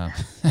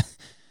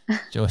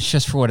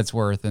 Just for what it's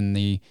worth. And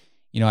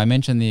I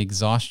mentioned the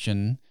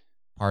exhaustion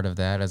part of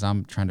that as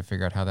I'm trying to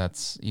figure out how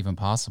that's even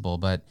possible.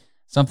 But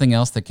something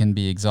else that can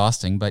be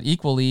exhausting, but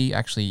equally,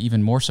 actually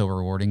even more so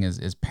rewarding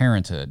is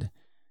parenthood.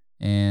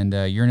 And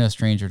you're no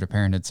stranger to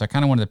parenthood. So I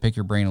kind of wanted to pick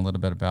your brain a little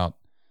bit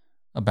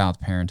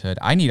about parenthood.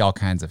 I need all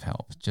kinds of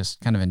help,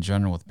 just kind of in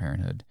general with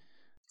parenthood.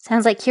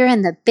 Sounds like you're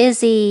in the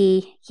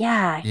busy.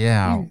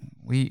 Yeah.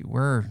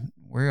 We're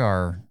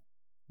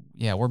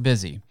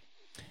busy.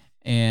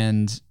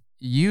 And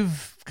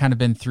you've kind of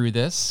been through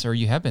this, or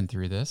you have been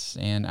through this,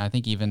 and I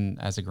think even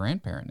as a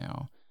grandparent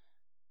now.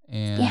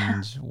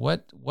 And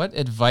what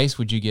advice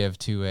would you give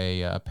to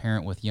a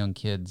parent with young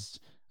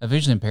kids, a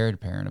visually impaired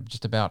parent,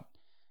 just about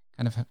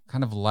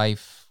kind of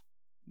life,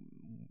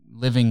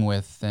 living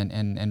with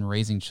and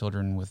raising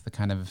children with the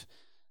kind of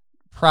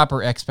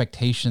proper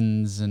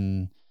expectations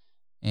and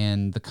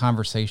the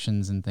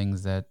conversations and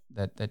things that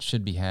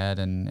should be had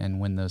and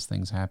when those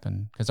things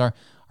happen? Because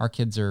our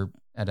kids are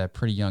at a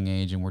pretty young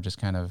age, and we're just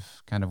kind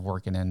of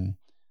working in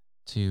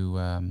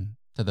to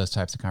those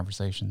types of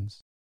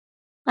conversations.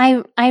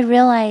 I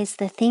realized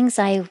the things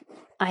I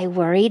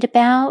worried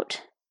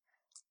about,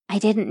 I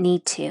didn't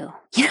need to.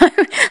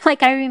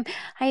 Like I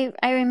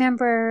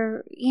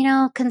remember,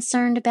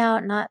 concerned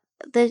about not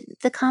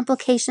the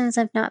complications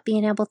of not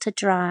being able to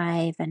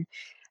drive, and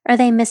are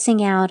they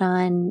missing out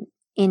on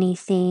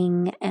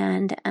anything?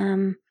 And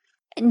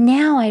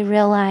now I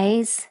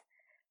realize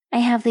I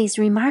have these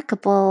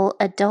remarkable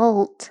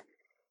adult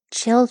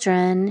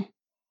children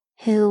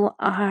who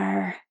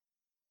are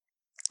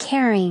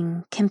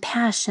caring,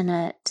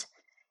 compassionate,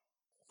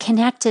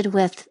 connected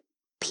with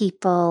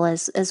people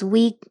as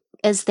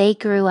they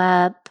grew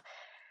up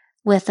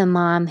with a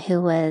mom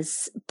who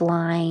was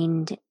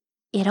blind.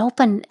 It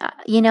opened,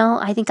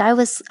 I think I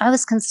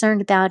was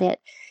concerned about it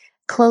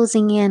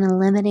closing in and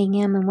limiting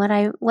him. And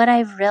what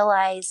I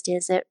realized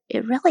is it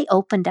really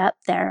opened up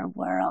their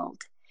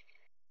world.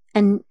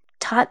 And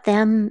taught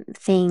them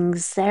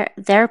things,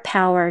 their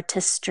power to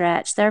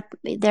stretch,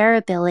 their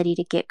ability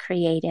to get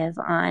creative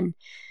on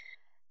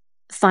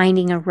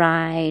finding a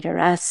ride or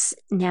us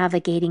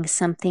navigating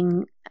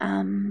something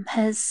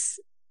has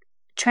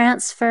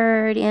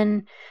transferred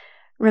in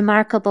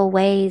remarkable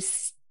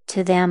ways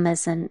to them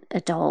as an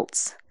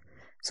adults.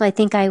 So I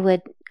think I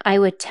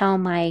would tell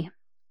my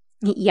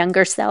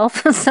younger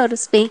self, so to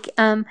speak,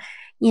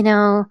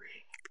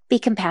 be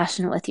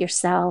compassionate with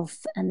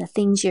yourself, and the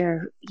things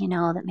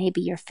that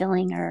maybe you're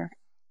feeling or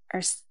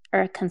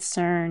a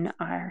concern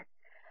are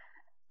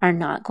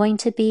not going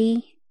to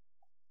be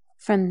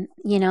from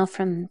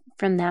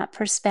that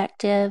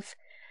perspective.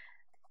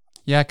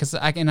 Yeah, because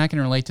I can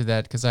relate to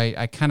that, because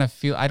I kind of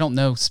feel, I don't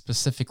know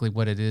specifically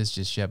what it is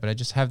just yet, but I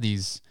just have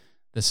this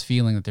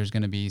feeling that there's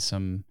going to be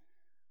some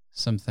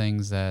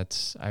things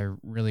that I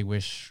really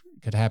wish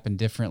could happen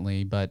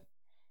differently, but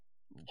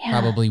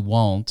probably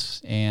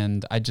won't.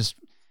 And I just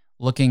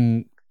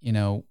looking,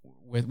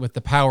 with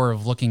the power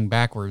of looking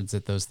backwards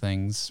at those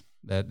things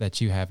that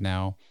you have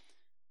now,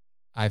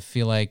 I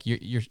feel like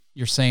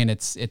you're saying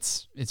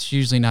it's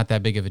usually not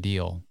that big of a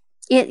deal.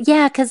 But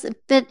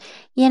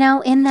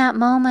in that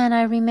moment,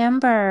 I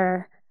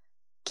remember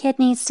kid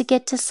needs to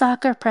get to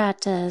soccer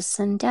practice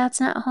and dad's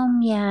not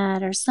home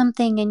yet or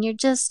something. And you're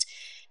just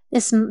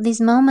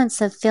these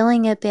moments of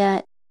feeling a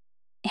bit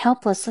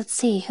helpless. Let's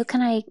see, who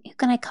can I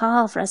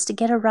call for us to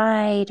get a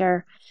ride,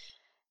 or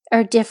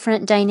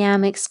different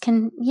dynamics it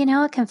can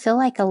feel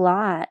like a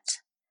lot.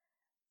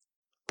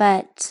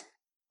 But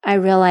I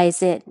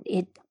realize it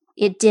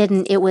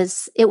didn't. It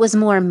was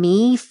more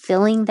me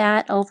feeling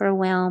that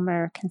overwhelm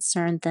or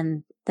concern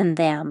than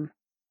them.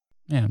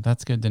 Yeah,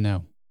 that's good to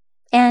know.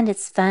 And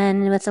it's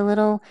fun with a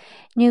little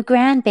new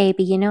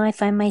grandbaby. I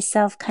find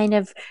myself kind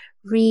of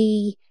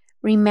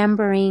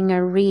remembering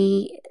or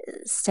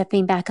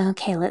stepping back.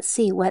 Okay, let's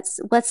see, what's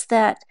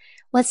that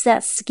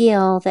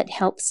skill that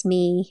helps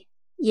me,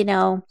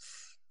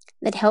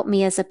 that helped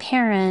me as a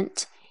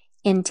parent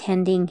in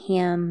tending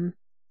him,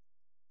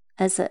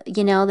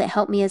 that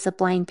helped me as a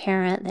blind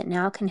parent, that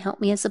now can help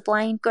me as a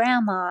blind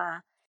grandma.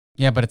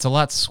 Yeah, but it's a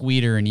lot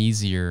sweeter and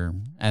easier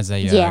as a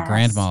Yes.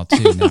 grandma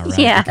too now, right?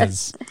 Yes.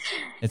 Because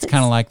it's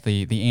kind of like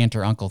the aunt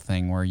or uncle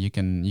thing, where you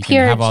can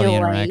Pure have all the joy.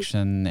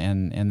 interaction,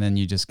 and then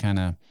you just kind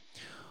of,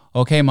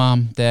 okay,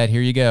 mom, dad,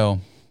 here you go.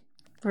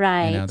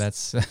 Right.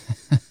 That's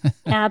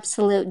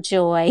absolute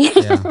joy.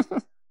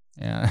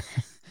 Yeah.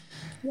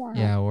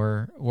 Yeah,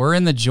 we're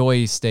in the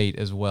joy state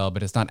as well,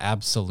 but it's not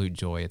absolute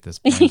joy at this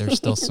point. There's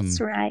still some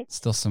That's right.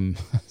 still some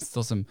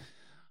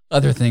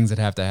other things that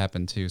have to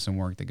happen too, some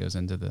work that goes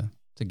into to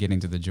getting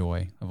to the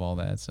joy of all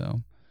that.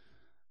 So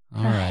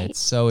all right.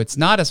 So it's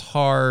not as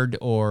hard,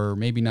 or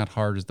maybe not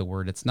hard is the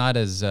word. It's not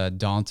as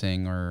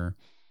daunting or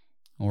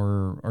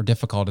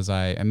difficult as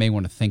I may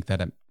want to think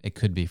that it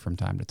could be from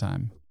time to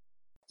time.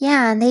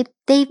 Yeah, and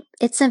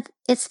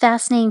it's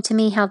fascinating to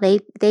me how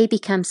they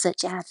become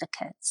such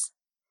advocates.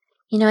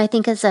 I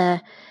think as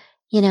a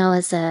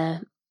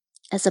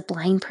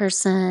blind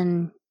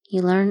person,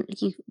 you learn,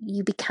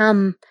 you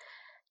become,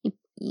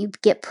 you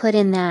get put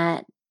in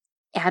that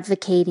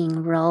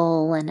advocating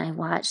role, and I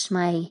watched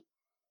my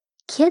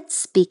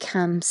kids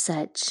become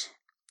such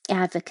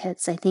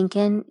advocates, I think,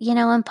 in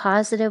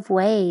positive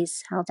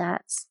ways, how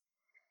that's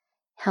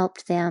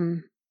helped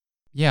them.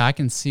 Yeah, I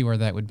can see where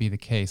that would be the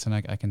case, and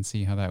I can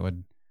see how that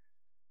would,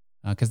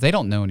 because they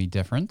don't know any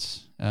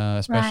different,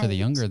 especially the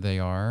younger they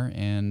are,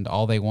 and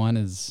all they want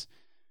is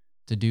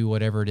to do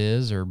whatever it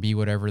is or be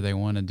whatever they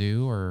want to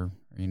do, or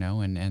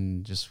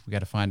and just we got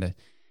to find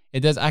it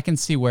does. I can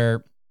see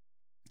where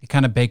it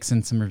kind of bakes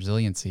in some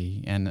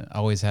resiliency, and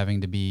always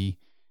having to be,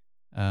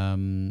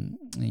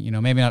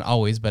 maybe not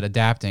always, but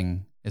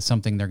adapting is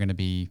something they're going to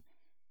be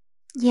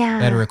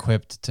better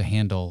equipped to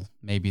handle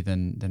maybe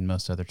than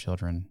most other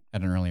children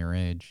at an earlier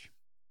age.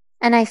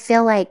 And I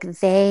feel like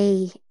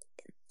they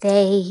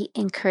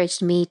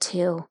encouraged me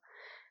to,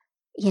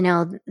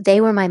 they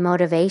were my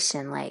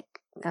motivation. Like,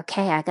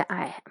 okay,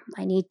 I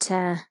need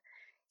to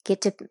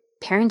get to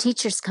parent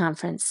teachers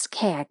conference.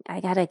 Okay,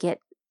 I got to get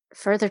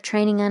further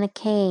training on a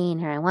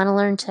cane, or I want to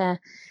learn to,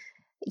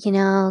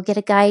 get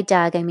a guide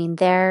dog. I mean,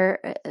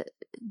 they're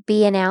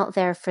being out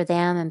there for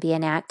them and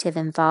being active,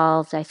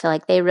 involved. I feel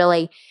like they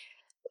really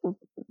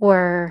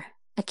were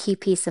a key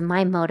piece of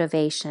my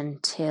motivation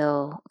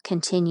to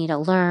continue to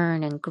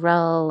learn and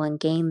grow and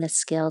gain the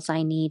skills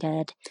I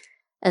needed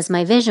as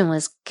my vision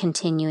was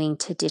continuing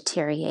to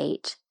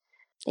deteriorate.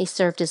 They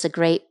served as a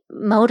great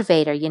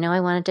motivator. I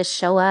wanted to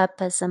show up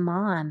as a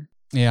mom.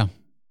 Yeah,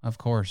 of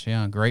course.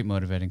 Yeah, great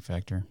motivating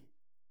factor.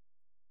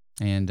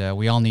 And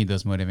we all need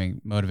those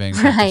motivating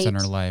factors in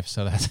our life.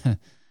 So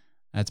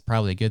that's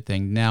probably a good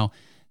thing. Now,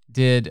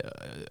 did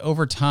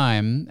over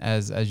time,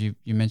 as you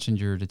mentioned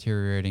your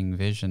deteriorating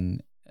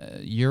vision,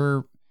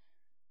 how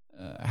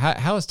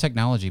has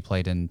technology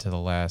played into the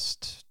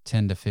last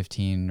 10 to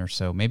 15 or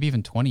so, maybe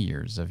even 20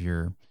 years of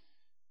your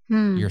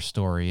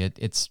story?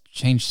 It's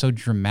changed so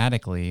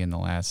dramatically in the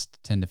last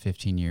 10 to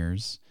 15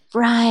 years.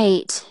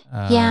 Right.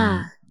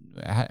 Yeah.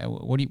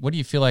 what do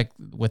you feel like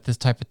with this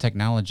type of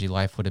technology,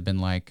 life would have been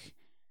like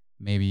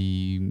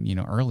maybe,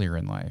 earlier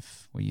in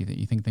life? What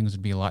you think things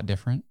would be a lot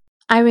different?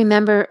 I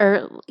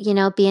remember,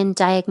 being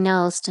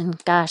diagnosed,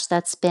 and gosh,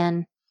 It's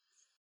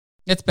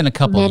been a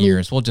couple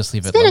years. We'll just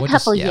leave it's it been low. a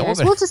couple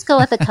years. We'll just go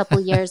with a couple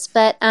years.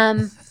 But,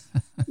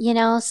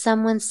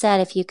 someone said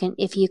if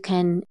you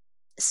can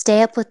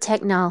stay up with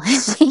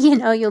technology,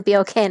 you'll be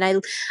okay.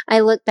 And I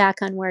look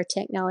back on where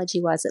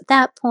technology was at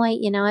that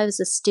point. I was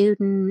a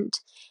student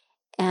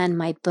and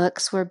my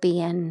books were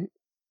being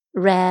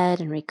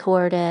read and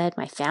recorded.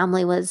 My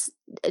family was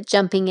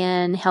jumping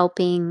in,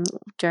 helping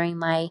during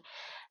my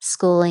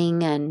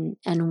schooling, and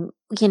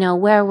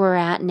where we're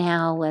at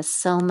now with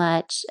so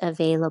much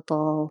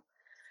available,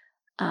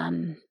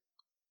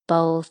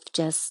 both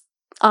just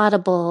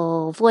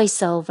audible,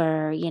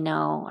 voiceover,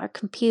 our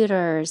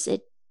computers.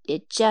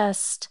 It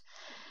just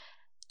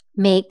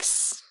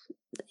makes,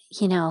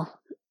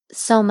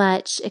 so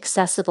much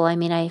accessible. I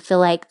mean, I feel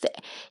like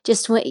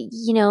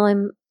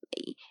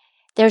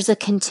there's a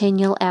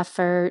continual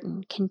effort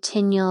and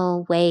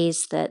continual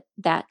ways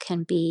that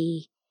can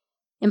be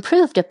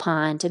improved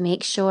upon to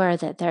make sure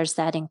that there's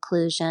that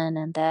inclusion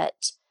and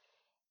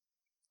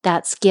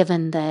that's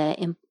given the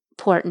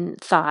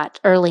important thought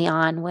early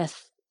on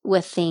with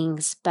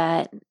things.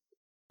 But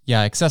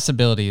yeah,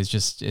 accessibility is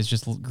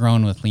just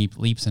grown with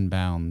leaps and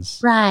bounds.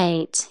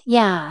 right,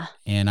 yeah.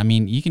 And I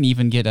mean, you can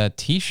even get a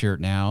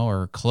T-shirt now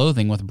or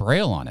clothing with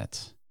Braille on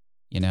it.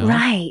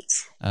 Right.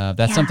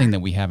 That's something that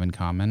we have in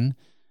common.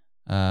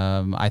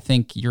 I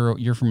think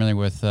you're familiar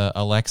with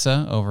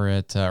Alexa over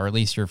at, or at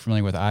least you're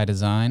familiar with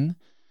iDesign.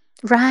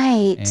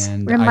 Right.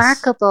 And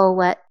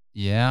remarkable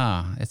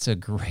yeah, it's a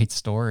great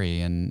story,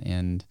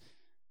 and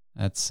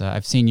that's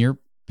I've seen your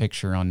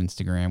picture on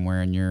Instagram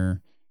wearing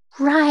your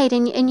right,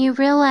 and you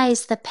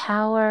realize the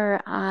power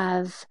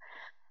of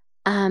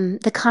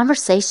the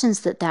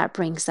conversations that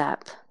brings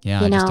up.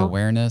 Yeah, just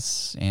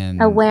awareness and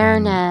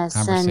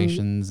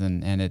conversations,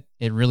 and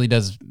it really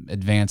does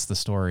advance the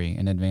story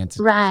and advance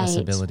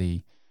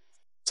accessibility.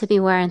 To be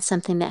wearing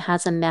something that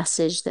has a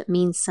message that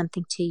means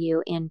something to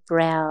you in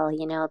Braille,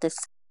 this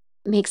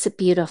makes it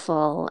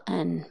beautiful.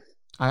 And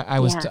I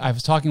was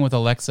talking with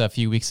Alexa a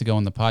few weeks ago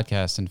on the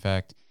podcast, in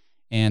fact,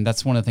 and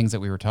that's one of the things that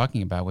we were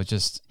talking about was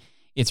just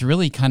it's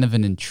really kind of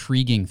an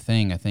intriguing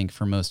thing, I think,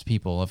 for most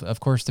people. Of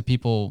course,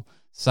 the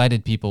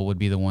sighted people would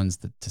be the ones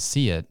to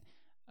see it.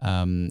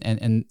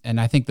 And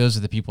I think those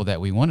are the people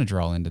that we want to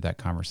draw into that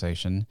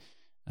conversation,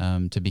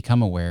 to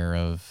become aware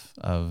of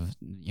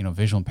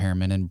visual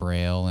impairment and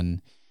Braille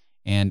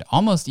and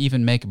almost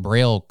even make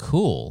Braille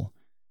cool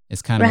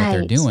is kind of what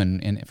they're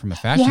doing, and from a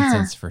fashion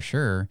sense for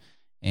sure.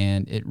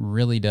 And it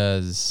really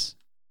does,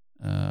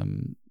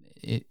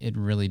 it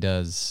really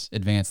does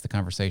advance the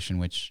conversation,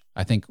 which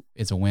I think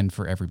is a win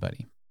for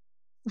everybody.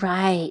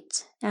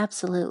 Right,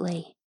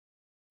 absolutely.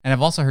 And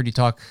I've also heard you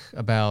talk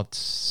about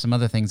some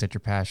other things that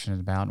you're passionate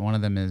about. One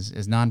of them is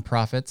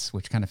nonprofits,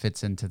 which kind of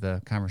fits into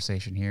the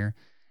conversation here.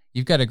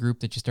 You've got a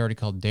group that you started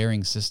called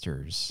Daring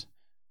Sisters.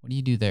 What do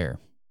you do there?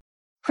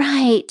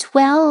 Right.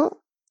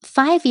 Well,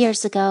 5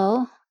 years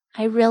ago,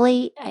 I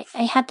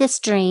had this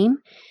dream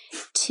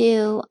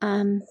to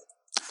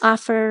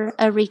offer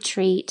a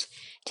retreat,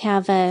 to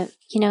have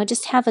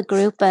just have a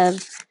group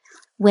of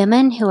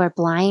women who are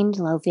blind,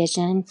 low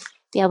vision,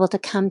 be able to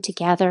come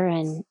together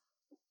and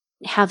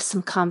have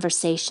some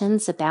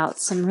conversations about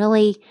some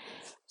really,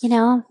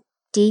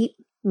 deep,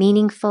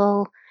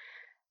 meaningful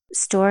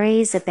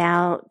stories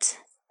about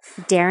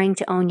daring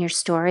to own your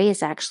story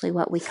is actually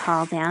what we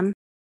call them.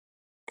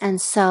 And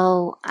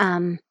so,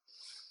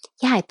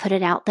 I put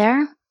it out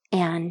there,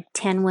 and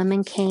 10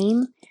 women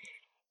came.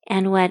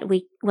 And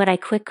what I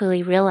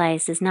quickly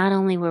realized is not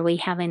only were we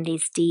having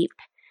these deep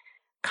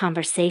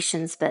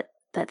conversations, but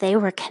they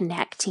were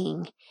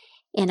connecting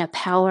in a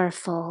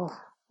powerful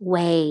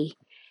way.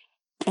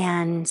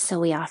 And so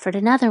we offered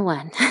another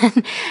one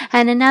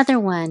and another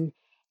one.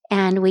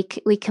 And we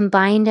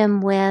combined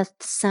them with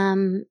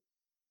some,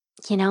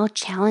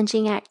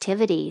 challenging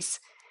activities.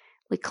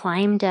 We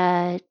climbed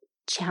a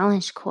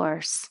challenge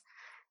course.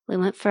 We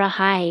went for a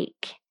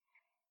hike.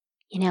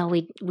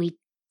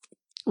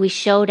 We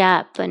showed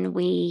up and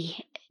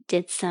we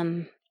did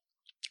some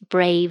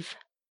brave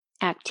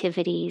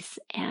activities,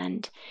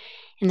 and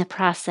in the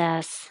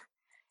process,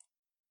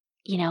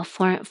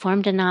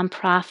 formed a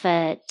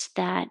nonprofit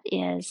that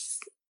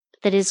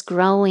is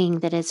growing,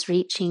 that is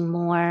reaching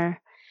more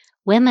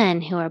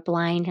women who are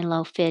blind and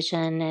low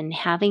vision, and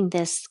having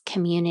this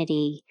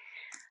community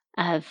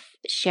of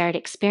shared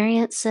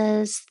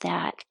experiences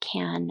that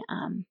can,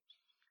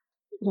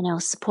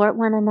 support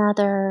one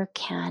another,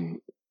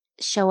 can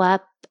show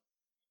up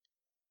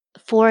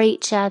for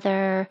each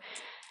other,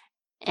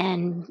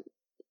 and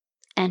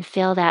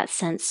feel that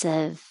sense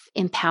of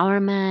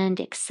empowerment,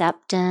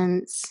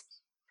 acceptance,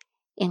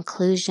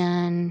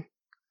 inclusion,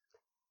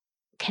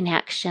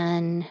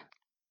 connection.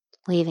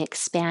 We've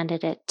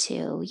expanded it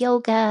to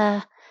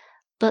yoga,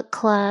 book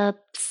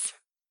clubs,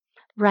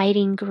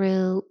 writing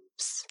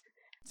groups.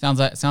 Sounds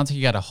like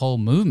you got a whole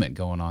movement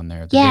going on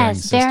there. The Daring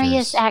Yes, Sisters.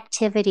 various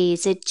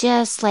activities. It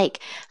just I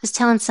was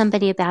telling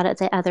somebody about it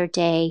the other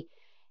day,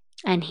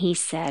 and he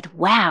said,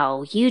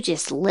 "Wow, you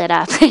just lit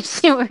up,"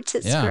 as you were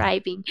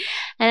describing.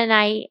 And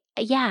I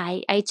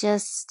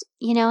just,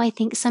 I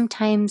think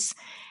sometimes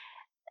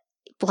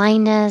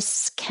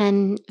blindness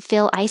can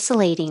feel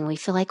isolating. We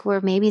feel like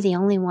we're maybe the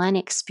only one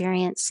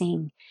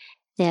experiencing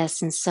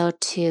this. And so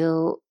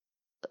to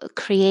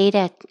create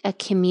a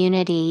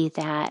community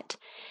that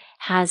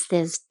has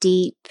this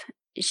deep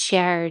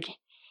shared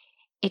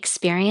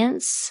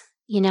experience,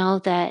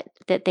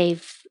 that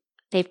they've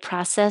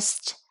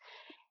processed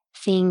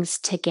things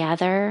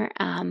together,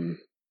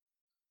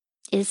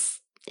 is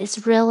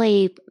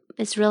really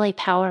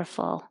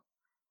powerful.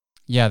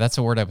 Yeah, that's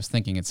a word I was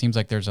thinking. It seems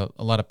like there's a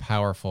lot of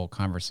powerful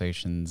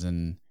conversations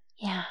and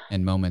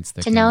moments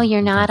that to know you're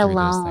can not come through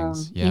those alone,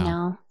 things.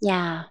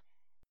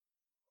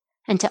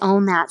 And to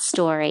own that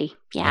story.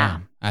 Yeah.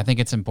 I think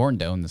it's important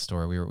to own the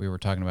story. We were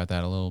talking about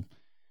that a little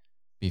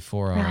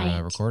before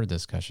our recorded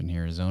discussion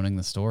here, is owning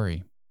the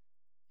story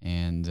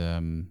and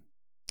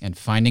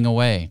finding a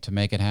way to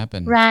make it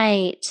happen.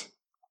 Right.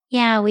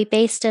 Yeah, we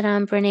based it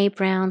on Brené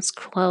Brown's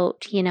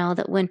quote,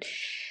 that when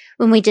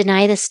we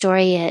deny the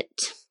story,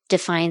 it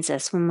defines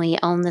us. When we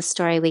own the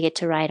story, we get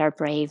to write our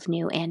brave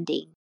new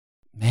ending.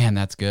 Man,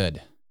 that's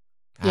good.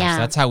 Gosh,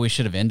 that's how we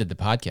should have ended the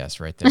podcast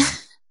right there.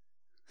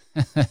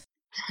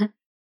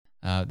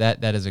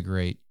 That is a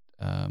great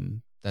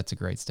that's a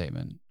great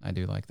statement. I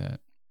do like that.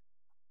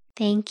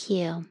 Thank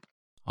you.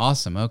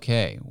 Awesome.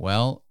 Okay.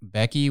 Well,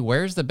 Becky,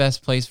 where's the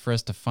best place for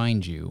us to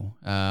find you?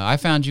 I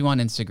found you on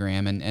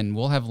Instagram, and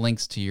we'll have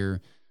links to your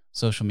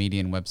social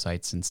media and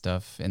websites and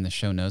stuff in the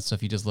show notes. So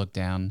if you just look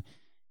down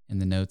in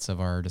the notes of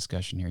our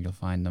discussion here, you'll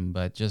find them.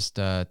 But just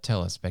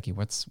tell us, Becky,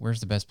 where's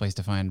the best place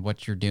to find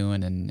what you're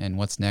doing and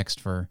what's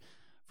next for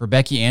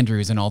Becky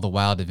Andrews and all the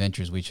wild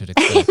adventures we should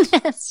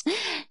expect?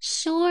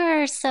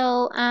 Sure.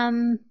 So,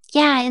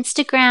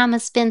 Instagram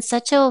has been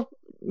such a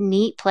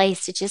neat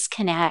place to just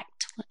connect.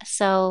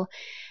 So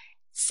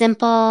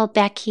simple,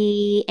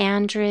 Becky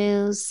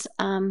Andrews,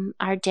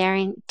 our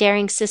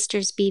Daring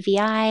Sisters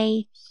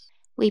BVI.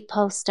 We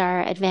post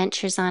our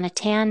adventures on a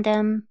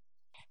tandem.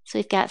 So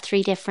we've got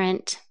 3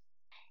 different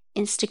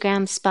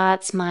Instagram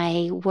spots.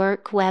 My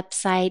work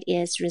website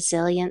is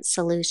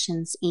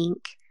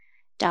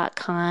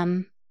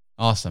resilientsolutionsinc.com.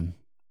 Awesome.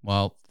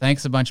 Well,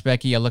 thanks a bunch,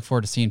 Becky. I look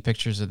forward to seeing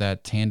pictures of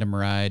that tandem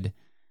ride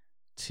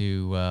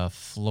to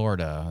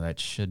Florida. That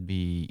should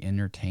be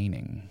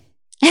entertaining.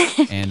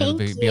 And it'll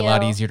be a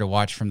lot easier to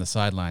watch from the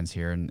sidelines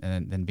here and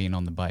than being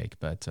on the bike.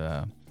 But good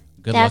luck to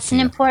you. That's an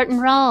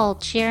important role,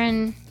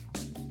 cheering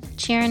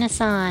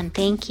us on.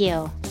 Thank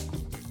you.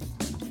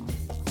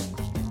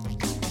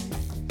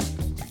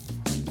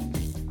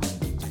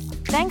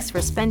 Thanks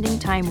for spending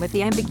time with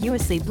the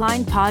Ambiguously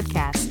Blind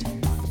podcast.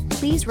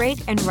 Please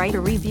rate and write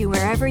a review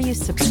wherever you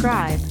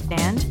subscribe,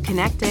 and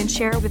connect and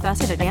share with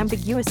us at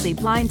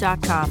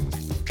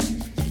ambiguouslyblind.com.